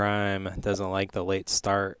Coach Prime doesn't like the late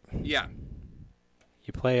start. Yeah.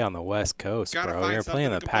 You play on the West Coast, bro. You're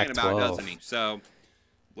playing the Pac-12. About, doesn't he? So,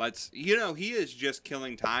 he is just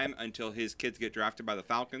killing time until his kids get drafted by the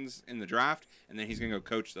Falcons in the draft, and then he's going to go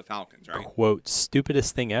coach the Falcons, right? Quote,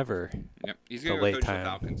 stupidest thing ever. Yep. He's going to go coach the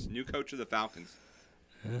Falcons. New coach of the Falcons.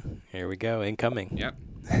 Here we go. Incoming. Yep.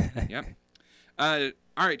 Yep. All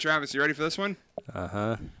right, Travis, you ready for this one?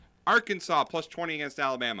 Arkansas +20 against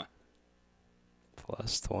Alabama.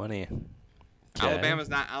 +20. Okay. Alabama's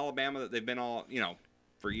not Alabama that they've been all,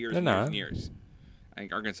 for years and years. I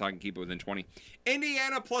think Arkansas can keep it within 20.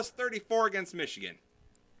 Indiana +34 against Michigan.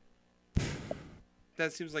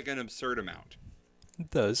 That seems like an absurd amount. It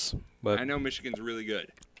does, but I know Michigan's really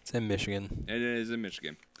good. It's in Michigan. It is in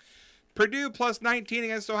Michigan. Purdue +19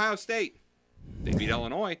 against Ohio State. They beat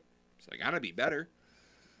Illinois, so they gotta be better.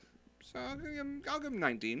 So I'll give them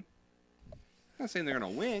 19. I'm not saying they're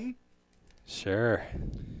gonna win. Sure.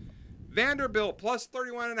 Vanderbilt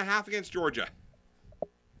 +31.5 against Georgia.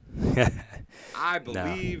 I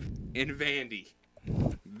believe in Vandy.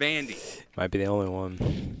 Might be the only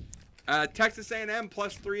one. Texas A&M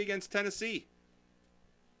 +3 against Tennessee.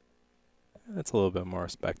 That's a little bit more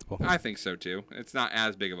respectable. I think so, too. It's not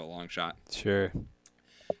as big of a long shot. Sure.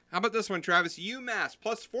 How about this one, Travis? UMass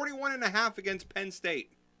 +41.5 against Penn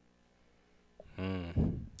State.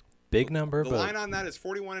 Big number, The but line on that is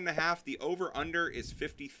 41.5. The over-under is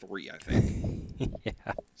 53, I think.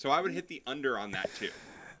 Yeah. So I would hit the under on that, too.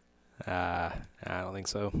 I don't think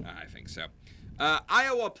so. I think so.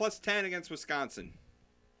 Iowa +10 against Wisconsin.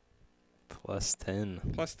 +10.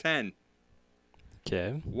 +10.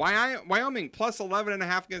 Okay. Wyoming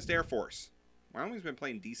 +11.5 against Air Force. Wyoming's been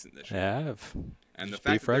playing decent this year. Yeah. And the Just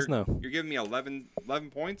fact Fresno. that you're giving me 11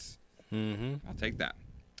 points, I'll take that.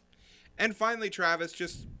 And finally, Travis,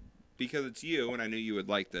 just because it's you, and I knew you would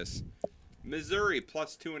like this, Missouri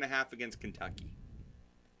 +2.5 against Kentucky.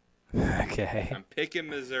 Okay. I'm picking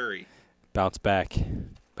Missouri. Bounce back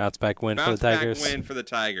win for the Tigers. Bounce back win for the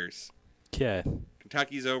Tigers. Okay.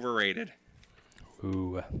 Kentucky's overrated.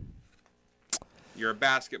 Ooh. You're a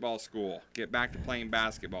basketball school. Get back to playing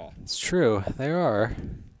basketball. It's true. They are.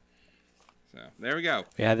 So, there we go.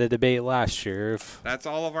 We had the debate last year. That's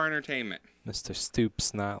all of our entertainment. Mr.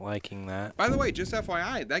 Stoops not liking that. By the way, just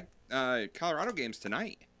FYI, that Colorado game's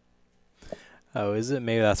tonight. Oh, is it?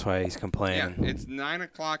 Maybe that's why he's complaining. Yeah, it's 9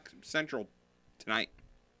 o'clock Central tonight.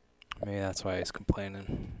 Maybe that's why he's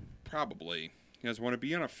complaining. Probably. He doesn't want to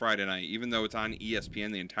be on a Friday night, even though it's on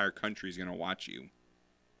ESPN. The entire country's going to watch you.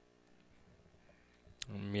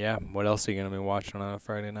 Yeah, what else are you going to be watching on a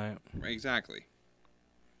Friday night? Exactly.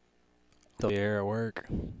 The air at work.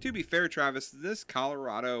 To be fair, Travis, this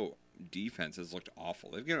Colorado defense has looked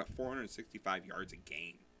awful. They've given up 465 yards a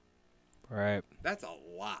game. Right. That's a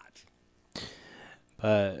lot.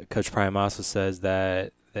 But Coach Prime also says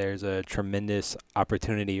that there's a tremendous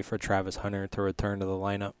opportunity for Travis Hunter to return to the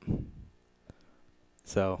lineup.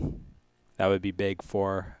 So that would be big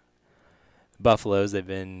for Buffaloes. They've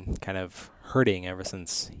been kind of hurting ever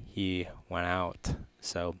since he went out.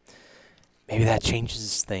 So maybe that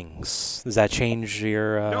changes things. Does that change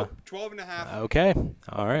your... Nope, 12.5. Okay.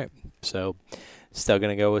 All right. So, still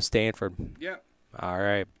going to go with Stanford. Yep. All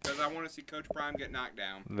right. Because I want to see Coach Prime get knocked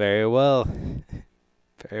down. Very well.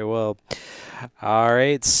 Very well. All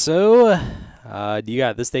right. So, do you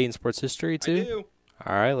got this day in sports history, too? I do.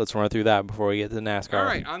 All right. Let's run through that before we get to NASCAR. All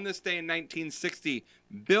right. On this day in 1960,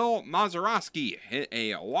 Bill Mazeroski hit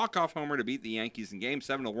a walk-off homer to beat the Yankees in Game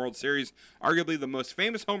 7 of the World Series, arguably the most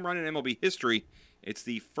famous home run in MLB history. It's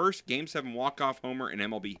the first Game 7 walk-off homer in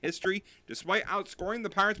MLB history. Despite outscoring the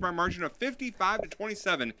Pirates by a margin of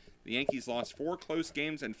 55-27, the Yankees lost 4 close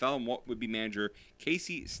games and fell in what would be manager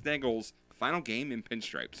Casey Stegel's final game in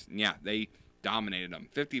pinstripes. And yeah, they dominated them,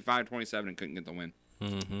 55-27, and couldn't get the win.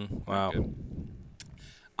 Wow.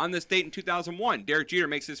 On this date in 2001, Derek Jeter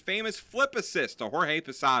makes his famous flip assist to Jorge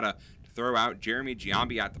Posada to throw out Jeremy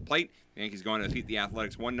Giambi at the plate. The Yankees go on to defeat the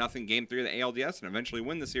Athletics 1-0 Game 3 of the ALDS and eventually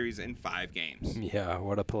win the series in 5 games. Yeah,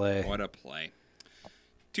 what a play. What a play.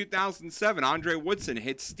 2007, Andre Woodson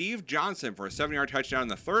hits Steve Johnson for a 7-yard touchdown in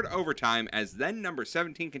the third overtime as then number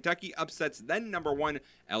 17 Kentucky upsets then number 1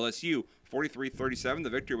 LSU 43-37. The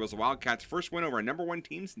victory was the Wildcats' first win over a number 1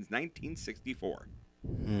 team since 1964.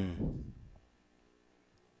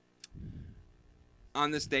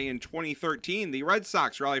 On this day in 2013, the Red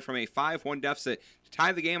Sox rally from a 5-1 deficit to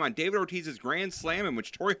tie the game on David Ortiz's grand slam in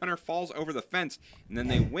which Torrey Hunter falls over the fence, and then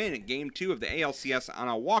they win at Game 2 of the ALCS on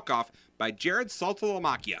a walk-off by Jared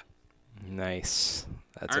Saltalamacchia. Nice.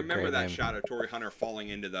 That's I remember a great that name. shot of Torrey Hunter falling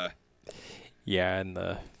into the... Yeah, and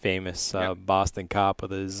the famous Boston cop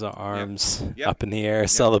with his arms Yep. up in the air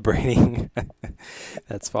celebrating.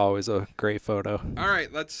 That's always a great photo. All right,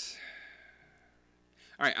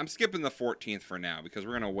 I'm skipping the 14th for now because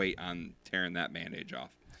we're going to wait on tearing that bandage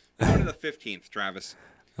off. Going to the 15th, Travis.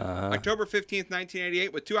 October 15th,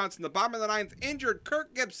 1988, with 2 outs in the bottom of the 9th, injured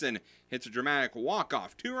Kirk Gibson hits a dramatic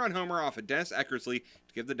walk-off 2-run homer off of Dennis Eckersley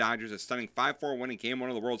to give the Dodgers a stunning 5-4 win in Game 1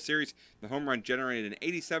 of the World Series. The home run generated an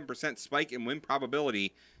 87% spike in win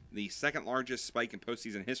probability, the second largest spike in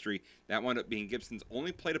postseason history. That wound up being Gibson's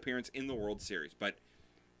only plate appearance in the World Series. But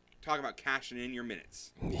talk about cashing in your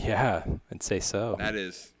minutes. Yeah, I'd say so. That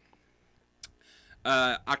is.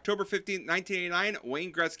 October 15th, 1989,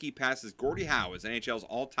 Wayne Gretzky passes Gordie Howe as NHL's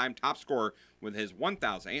all-time top scorer with his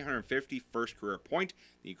 1,851st career point.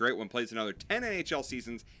 The Great One plays another 10 NHL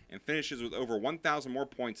seasons and finishes with over 1,000 more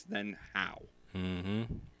points than Howe.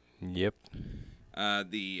 Yep.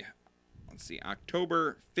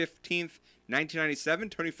 October 15th, 1997,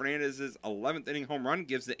 Tony Fernandez's 11th inning home run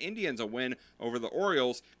gives the Indians a win over the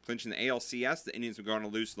Orioles, clinching the ALCS. The Indians would go on to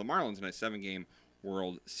lose to the Marlins in a 7-game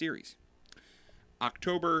World Series.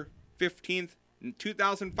 October 15th,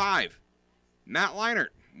 2005, Matt Leinart,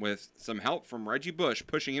 with some help from Reggie Bush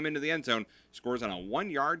pushing him into the end zone, scores on a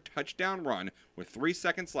 1-yard touchdown run with 3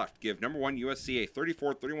 seconds left to give number 1 USC a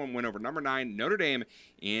 34-31 win over number 9 Notre Dame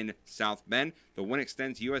in South Bend. The win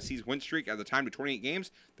extends USC's win streak at the time to 28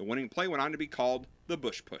 games. The winning play went on to be called the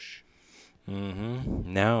Bush Push.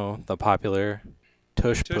 Now the popular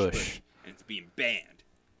Tush Push. And it's being banned.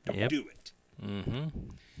 Don't Yep. do it.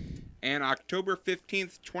 And October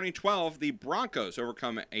 15th, 2012, the Broncos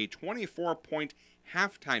overcome a 24-point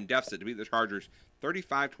halftime deficit to beat the Chargers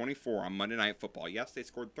 35-24 on Monday Night Football. Yes, they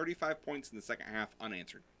scored 35 points in the second half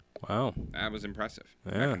unanswered. Wow. That was impressive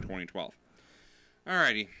Yeah. back in 2012. All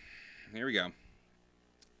righty. Here we go.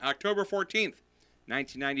 October 14th,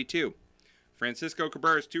 1992. Francisco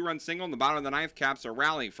Cabrera's 2-run single in the bottom of the 9th caps a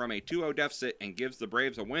rally from a 2-0 deficit and gives the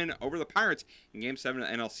Braves a win over the Pirates in Game 7 of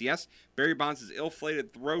the NLCS. Barry Bonds'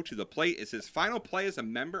 ill-fated throw to the plate is his final play as a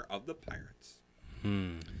member of the Pirates.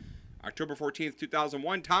 October 14th,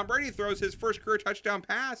 2001, Tom Brady throws his first career touchdown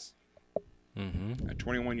pass. A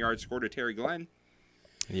 21-yard score to Terry Glenn.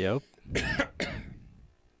 Yep.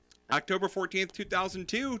 October 14th,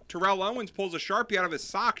 2002, Terrell Owens pulls a Sharpie out of his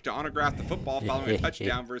sock to autograph the football following a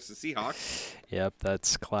touchdown versus the Seahawks. Yep,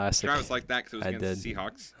 that's classic. Travis liked that because it was against the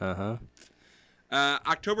Seahawks.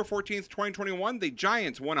 October 14th, 2021, the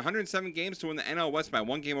Giants won 107 games to win the NL West by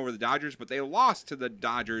 1 game over the Dodgers, but they lost to the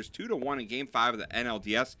Dodgers 2-1 in Game 5 of the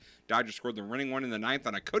NLDS. Dodgers scored the winning one in the 9th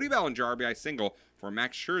on a Cody Bellinger RBI single for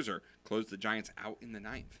Max Scherzer, closed the Giants out in the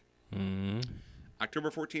 9th. October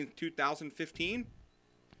 14th, 2015,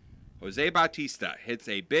 Jose Bautista hits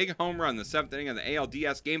a big home run in the 7th inning of the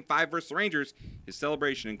ALDS Game 5 versus the Rangers. His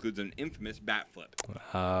celebration includes an infamous bat flip.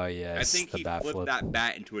 Oh, yes. I think the he bat flipped flip. that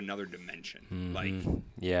bat into another dimension.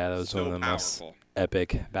 Yeah, that was so one of the powerful. most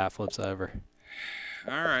epic bat flips ever.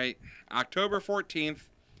 All right. October 14th,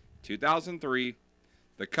 2003,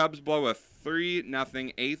 the Cubs blow a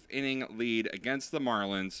 3-0 8th inning lead against the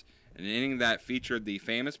Marlins. An inning that featured the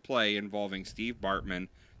famous play involving Steve Bartman.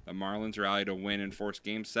 The Marlins rallied to win and force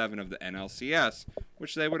Game 7 of the NLCS,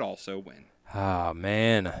 which they would also win. Oh,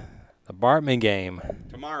 man. The Bartman game.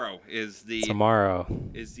 Tomorrow is the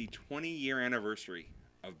 20-year anniversary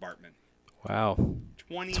of Bartman. Wow.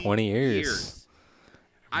 20 years.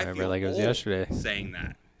 I remember like it was yesterday. Saying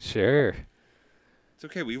that. Sure. It's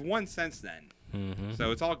okay. We've won since then. Mm-hmm. So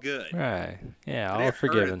it's all good. Right. Yeah, but all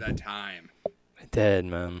forgiven. It hurt at that time. It did,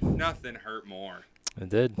 man. Nothing hurt more. It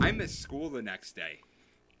did. I missed school the next day.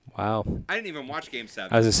 Wow. I didn't even watch Game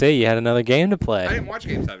 7. I was going to say, you had another game to play. I didn't watch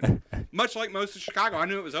Game 7. Much like most of Chicago, I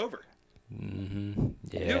knew it was over. Mm-hmm.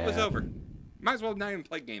 Yeah. I knew it was over. Might as well not even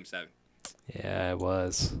play Game 7. Yeah, it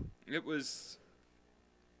was. It was...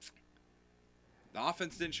 The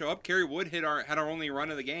offense didn't show up. Kerry Wood had our only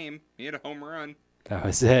run of the game. He had a home run. That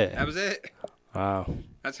was it. That was it. Wow.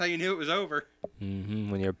 That's how you knew it was over. Mm-hmm.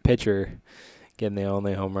 When your pitcher getting the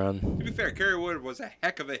only home run. To be fair, Kerry Wood was a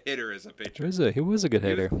heck of a hitter as a pitcher. He was a good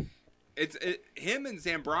hitter. Him and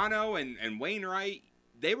Zambrano and Wainwright,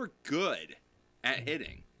 they were good at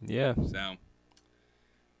hitting. Yeah. So,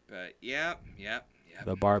 but yep.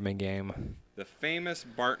 The Bartman game. The famous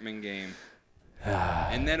Bartman game.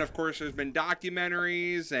 And then, of course, there's been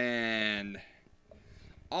documentaries and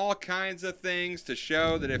all kinds of things to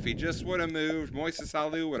show that if he just would have moved, Moises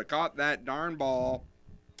Alou would have caught that darn ball.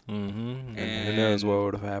 Mm-hmm. And who knows what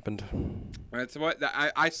would have happened. That's what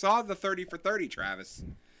I saw the 30 for 30, Travis.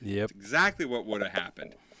 Yep. That's exactly what would have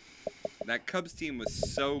happened. That Cubs team was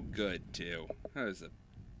so good, too. That's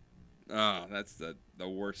the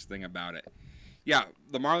worst thing about it. Yeah,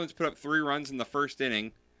 the Marlins put up 3 runs in the first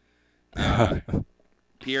inning.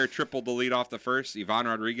 Pierre tripled the lead off the first. Ivan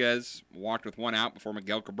Rodriguez walked with 1 out before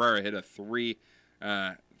Miguel Cabrera hit a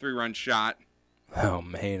 3-run shot. Oh,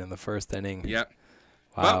 man, in the first inning. Yep.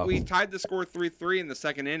 Wow. But we tied the score 3-3 in the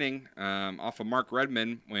second inning off of Mark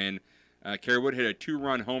Redmond when Kerry Wood hit a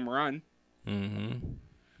 2-run home run.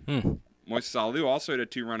 Mm-hmm. Moises Alou also hit a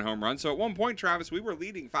 2-run home run. So at one point, Travis, we were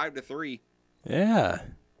leading 5-3. Yeah.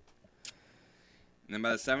 And then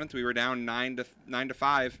by the 7th, we were down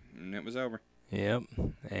 9-5, and it was over. Yep.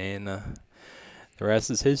 And the rest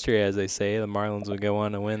is history, as they say. The Marlins would go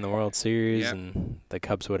on to win the World Series, and the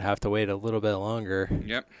Cubs would have to wait a little bit longer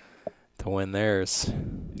to win theirs.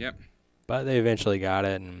 Yep. But they eventually got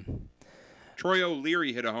it. And Troy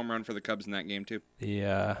O'Leary hit a home run for the Cubs in that game, too.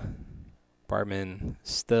 The Bartman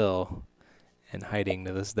still in hiding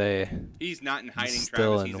to this day. He's not in hiding,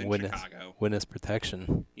 still Travis. He's in Chicago. Witness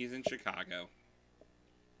protection. He's in Chicago.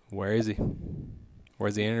 Where is he?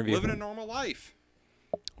 Where's the interview? Living a normal life.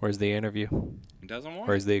 Where's the interview? Doesn't want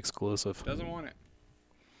Where's it. the exclusive? Doesn't want it.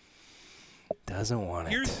 Doesn't want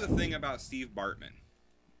it. Here's the thing about Steve Bartman.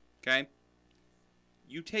 Okay?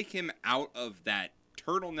 You take him out of that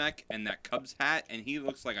turtleneck and that Cubs hat, and he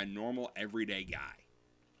looks like a normal, everyday guy.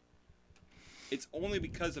 It's only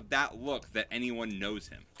because of that look that anyone knows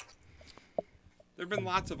him. There have been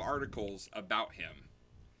lots of articles about him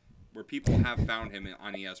where people have found him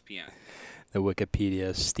on ESPN. The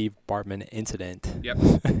Wikipedia Steve Bartman incident. Yep.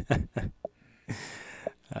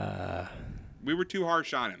 We were too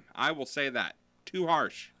harsh on him. I will say that. Too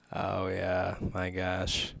harsh. Oh, yeah. My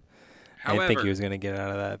gosh. However, I didn't think he was going to get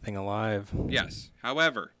out of that thing alive. Yes.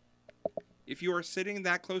 However, if you are sitting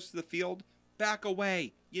that close to the field, back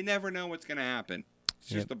away. You never know what's going to happen. It's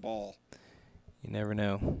just a ball. You never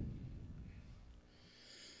know.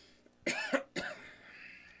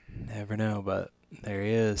 Never know, but there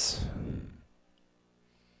he is.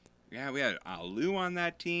 Yeah, we had Alou on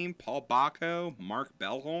that team, Paul Bacco, Mark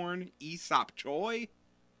Bellhorn, Aesop Choi,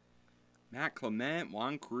 Matt Clement,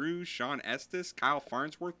 Juan Cruz, Sean Estes, Kyle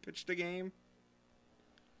Farnsworth pitched a game.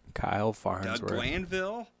 Kyle Farnsworth. Doug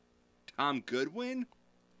Glanville, Tom Goodwin,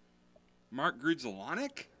 Mark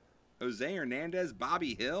Grudzielanek, Jose Hernandez,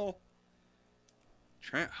 Bobby Hill,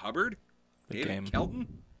 Trent Hubbard, David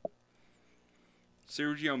Kelton,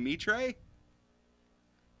 Sergio Mitre,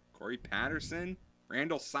 Corey Patterson,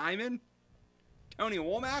 Randall Simon, Tony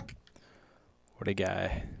Womack. What a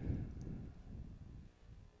guy.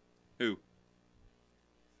 Who?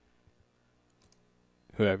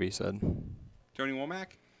 Whoever you said. Tony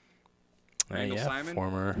Womack? Randall Simon?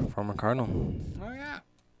 Former Cardinal. Oh, yeah.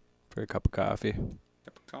 For a cup of coffee.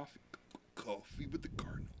 Cup of coffee. Coffee with the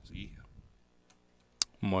Cardinals, yeah.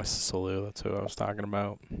 Moises Alou, that's who I was talking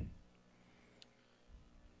about.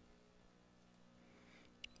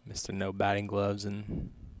 Mr. No batting gloves and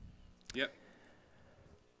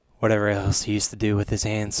whatever else he used to do with his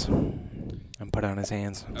hands and put on his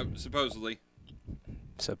hands. Supposedly.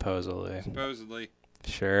 Supposedly. Supposedly.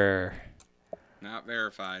 Sure. Not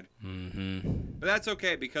verified. Mm-hmm. But that's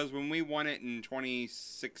okay, because when we won it in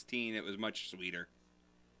 2016, it was much sweeter.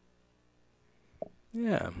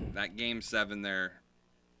 Yeah. That Game 7 there,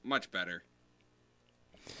 much better.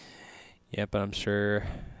 Yeah, but I'm sure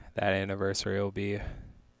that anniversary will be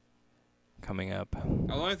coming up.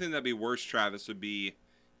 The only thing that'd be worse, Travis, would be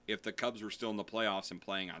if the Cubs were still in the playoffs and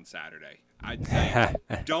playing on Saturday. I'd say,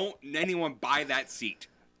 don't anyone buy that seat.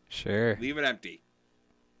 Sure. Leave it empty.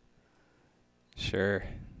 Sure.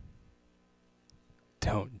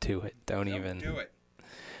 Don't do it. Don't even do it.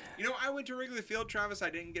 You know, I went to Wrigley Field, Travis. I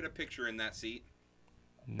didn't get a picture in that seat.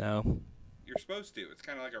 No. You're supposed to. It's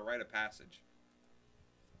kind of like a rite of passage.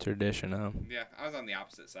 Tradition, huh? Yeah, I was on the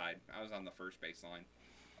opposite side. I was on the first base line.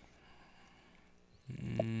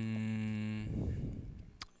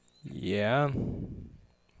 Yeah.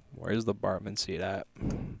 Where's the Bartman seat at?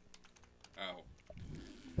 Oh.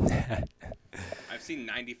 I've seen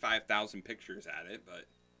 95,000 pictures at it, but...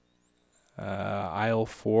 Aisle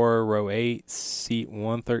 4, row 8, seat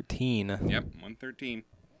 113. Yep, 113.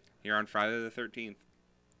 Here on Friday the 13th.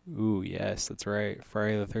 Ooh, yes, that's right.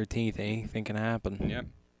 Friday the 13th. Anything can happen. Yep.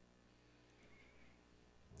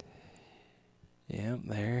 Yep,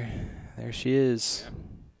 there she is.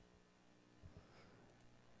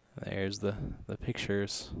 Yep. There's the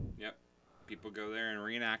pictures. Yep. People go there and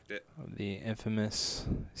reenact it. Of the infamous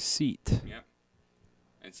seat. Yep.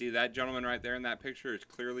 And see, that gentleman right there in that picture is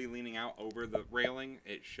clearly leaning out over the railing.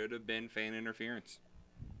 It should have been fan interference.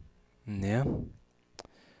 Yeah.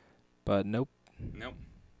 But nope. Nope.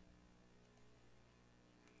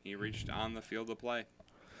 He reached on the field of play.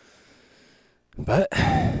 But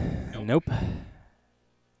nope.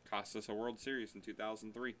 Cost us a World Series in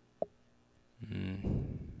 2003.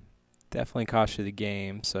 Definitely cost you the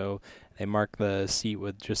game. So they mark the seat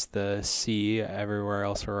with just the C. Everywhere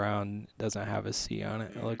else around doesn't have a C on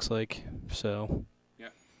it, it looks like. So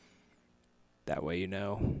yep. That way you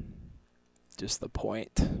know just the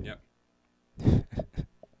point. Yep.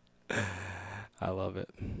 I love it.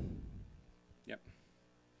 Yep.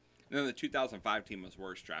 And then the 2005 team was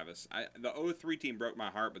worse, Travis. The 03 team broke my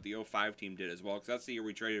heart, but the 05 team did as well, because that's the year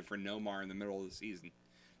we traded for Nomar in the middle of the season.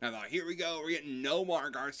 And I thought, here we go, we're getting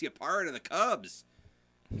Nomar Garciaparra to the Cubs.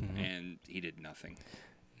 And he did nothing.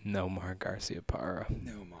 Nomar Garciaparra.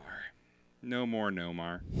 Nomar. No more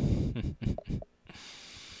Nomar.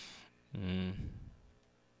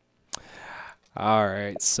 All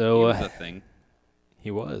right, so he was a thing. He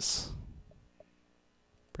was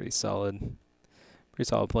pretty solid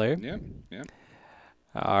player. Yeah, yeah.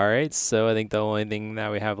 All right, so I think the only thing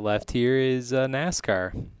that we have left here is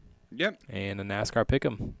NASCAR. Yep. And a NASCAR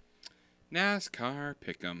Pick'em. NASCAR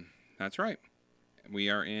Pick'em. That's right. We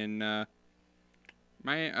are in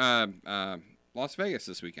Las Vegas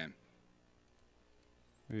this weekend.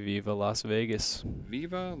 Viva Las Vegas.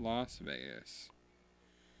 Viva Las Vegas.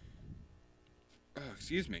 Oh,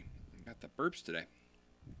 excuse me. I got the burps today.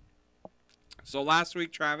 So last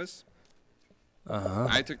week, Travis,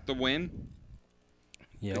 I took the win.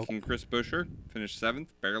 Yep. Picking Chris Buescher, finished 7th,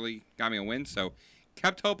 barely got me a win, so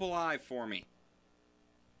kept hope alive for me.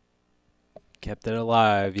 Kept it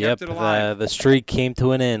alive. Kept it alive. The streak came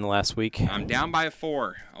to an end last week. I'm down by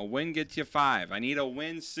 4. A win gets you 5. I need a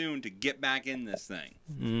win soon to get back in this thing.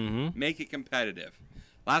 Mm-hmm. Make it competitive.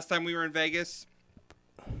 Last time we were in Vegas,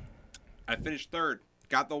 I finished 3rd.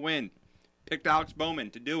 Got the win. Picked Alex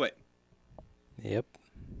Bowman to do it. Yep.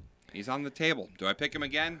 He's on the table. Do I pick him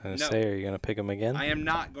again? I was No. gonna say, are you going to pick him again? I am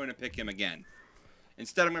not going to pick him again.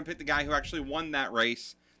 Instead, I'm going to pick the guy who actually won that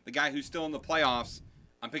race, the guy who's still in the playoffs.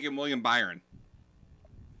 I'm picking William Byron.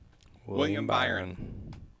 William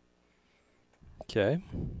Byron. Okay.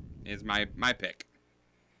 Is my pick.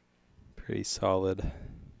 Pretty solid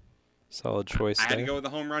choice I had to there. go with the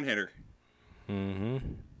home run hitter. Mm-hmm.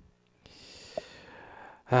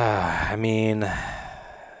 I mean,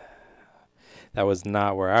 that was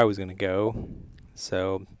not where I was going to go,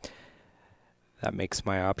 so that makes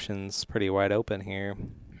my options pretty wide open here.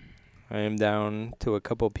 I am down to a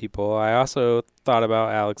couple people. I also thought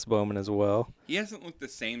about Alex Bowman as well. He hasn't looked the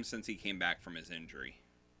same since he came back from his injury.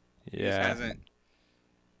 Yeah. He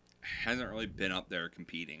hasn't really been up there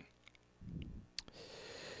competing.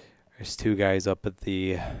 There's 2 guys up at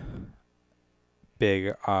the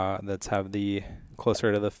big that's have the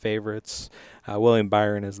closer to the favorites. William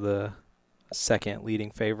Byron is the second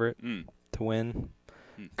leading favorite to win.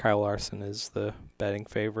 Kyle Larson is the betting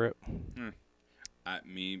favorite.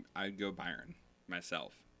 I'd go Byron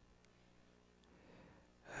myself.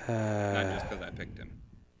 Not just because I picked him.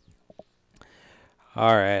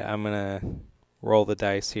 All right, I'm going to roll the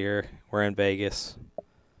dice here. We're in Vegas.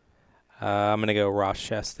 I'm going to go Ross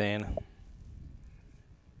Chastain.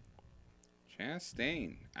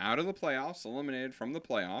 Chastain out of the playoffs, eliminated from the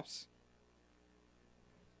playoffs.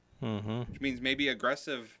 Which means maybe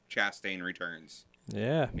aggressive Chastain returns.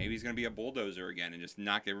 Yeah. Maybe he's going to be a bulldozer again and just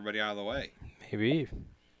knock everybody out of the way. Maybe.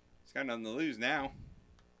 He's got nothing to lose now.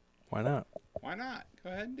 Why not? Why not?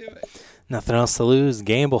 Go ahead and do it. Nothing else to lose.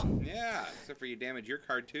 Gamble. Yeah, except for you damage your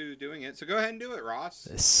card too doing it. So go ahead and do it, Ross.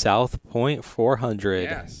 South Point 400.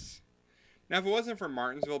 Yes. Now, if it wasn't for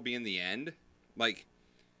Martinsville being the end, like,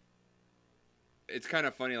 it's kind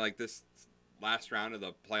of funny, like this last round of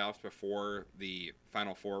the playoffs before the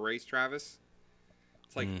Final Four race, Travis.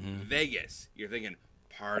 It's like Vegas. You're thinking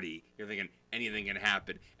party. You're thinking anything can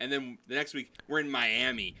happen. And then the next week, we're in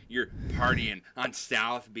Miami. You're partying on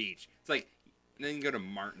South Beach. It's like, then you go to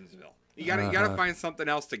Martinsville. You gotta find something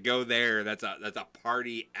else to go there that's a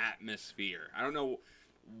party atmosphere. I don't know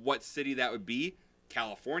what city that would be.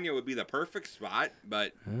 California would be the perfect spot,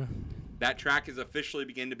 but that track is officially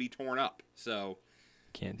beginning to be torn up. So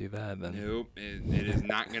can't do that then. Nope, it is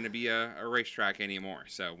not going to be a racetrack anymore.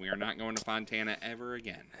 So we are not going to Fontana ever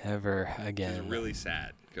again. Ever again. It's really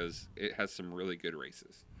sad because it has some really good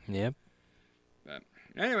races. Yep. But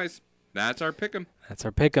anyways, that's our pick'em. That's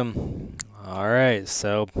our pick'em. All right,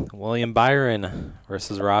 so William Byron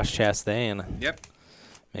versus Ross Chastain. Yep.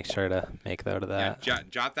 Make sure to make note of that. Yeah,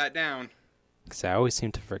 jot that down. Because I always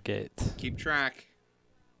seem to forget. Keep track.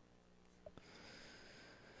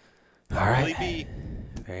 All right.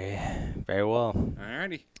 Very, very well.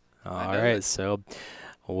 Alrighty. All right, so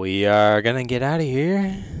we are going to get out of here,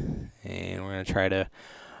 and we're going to try to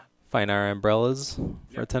find our umbrellas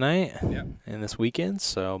for tonight and this weekend.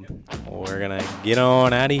 So we're going to get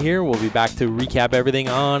on out of here. We'll be back to recap everything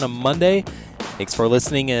on a Monday. Thanks for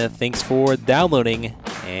listening, and thanks for downloading,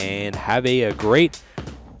 and have a great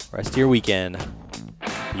rest of your weekend.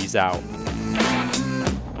 Peace out.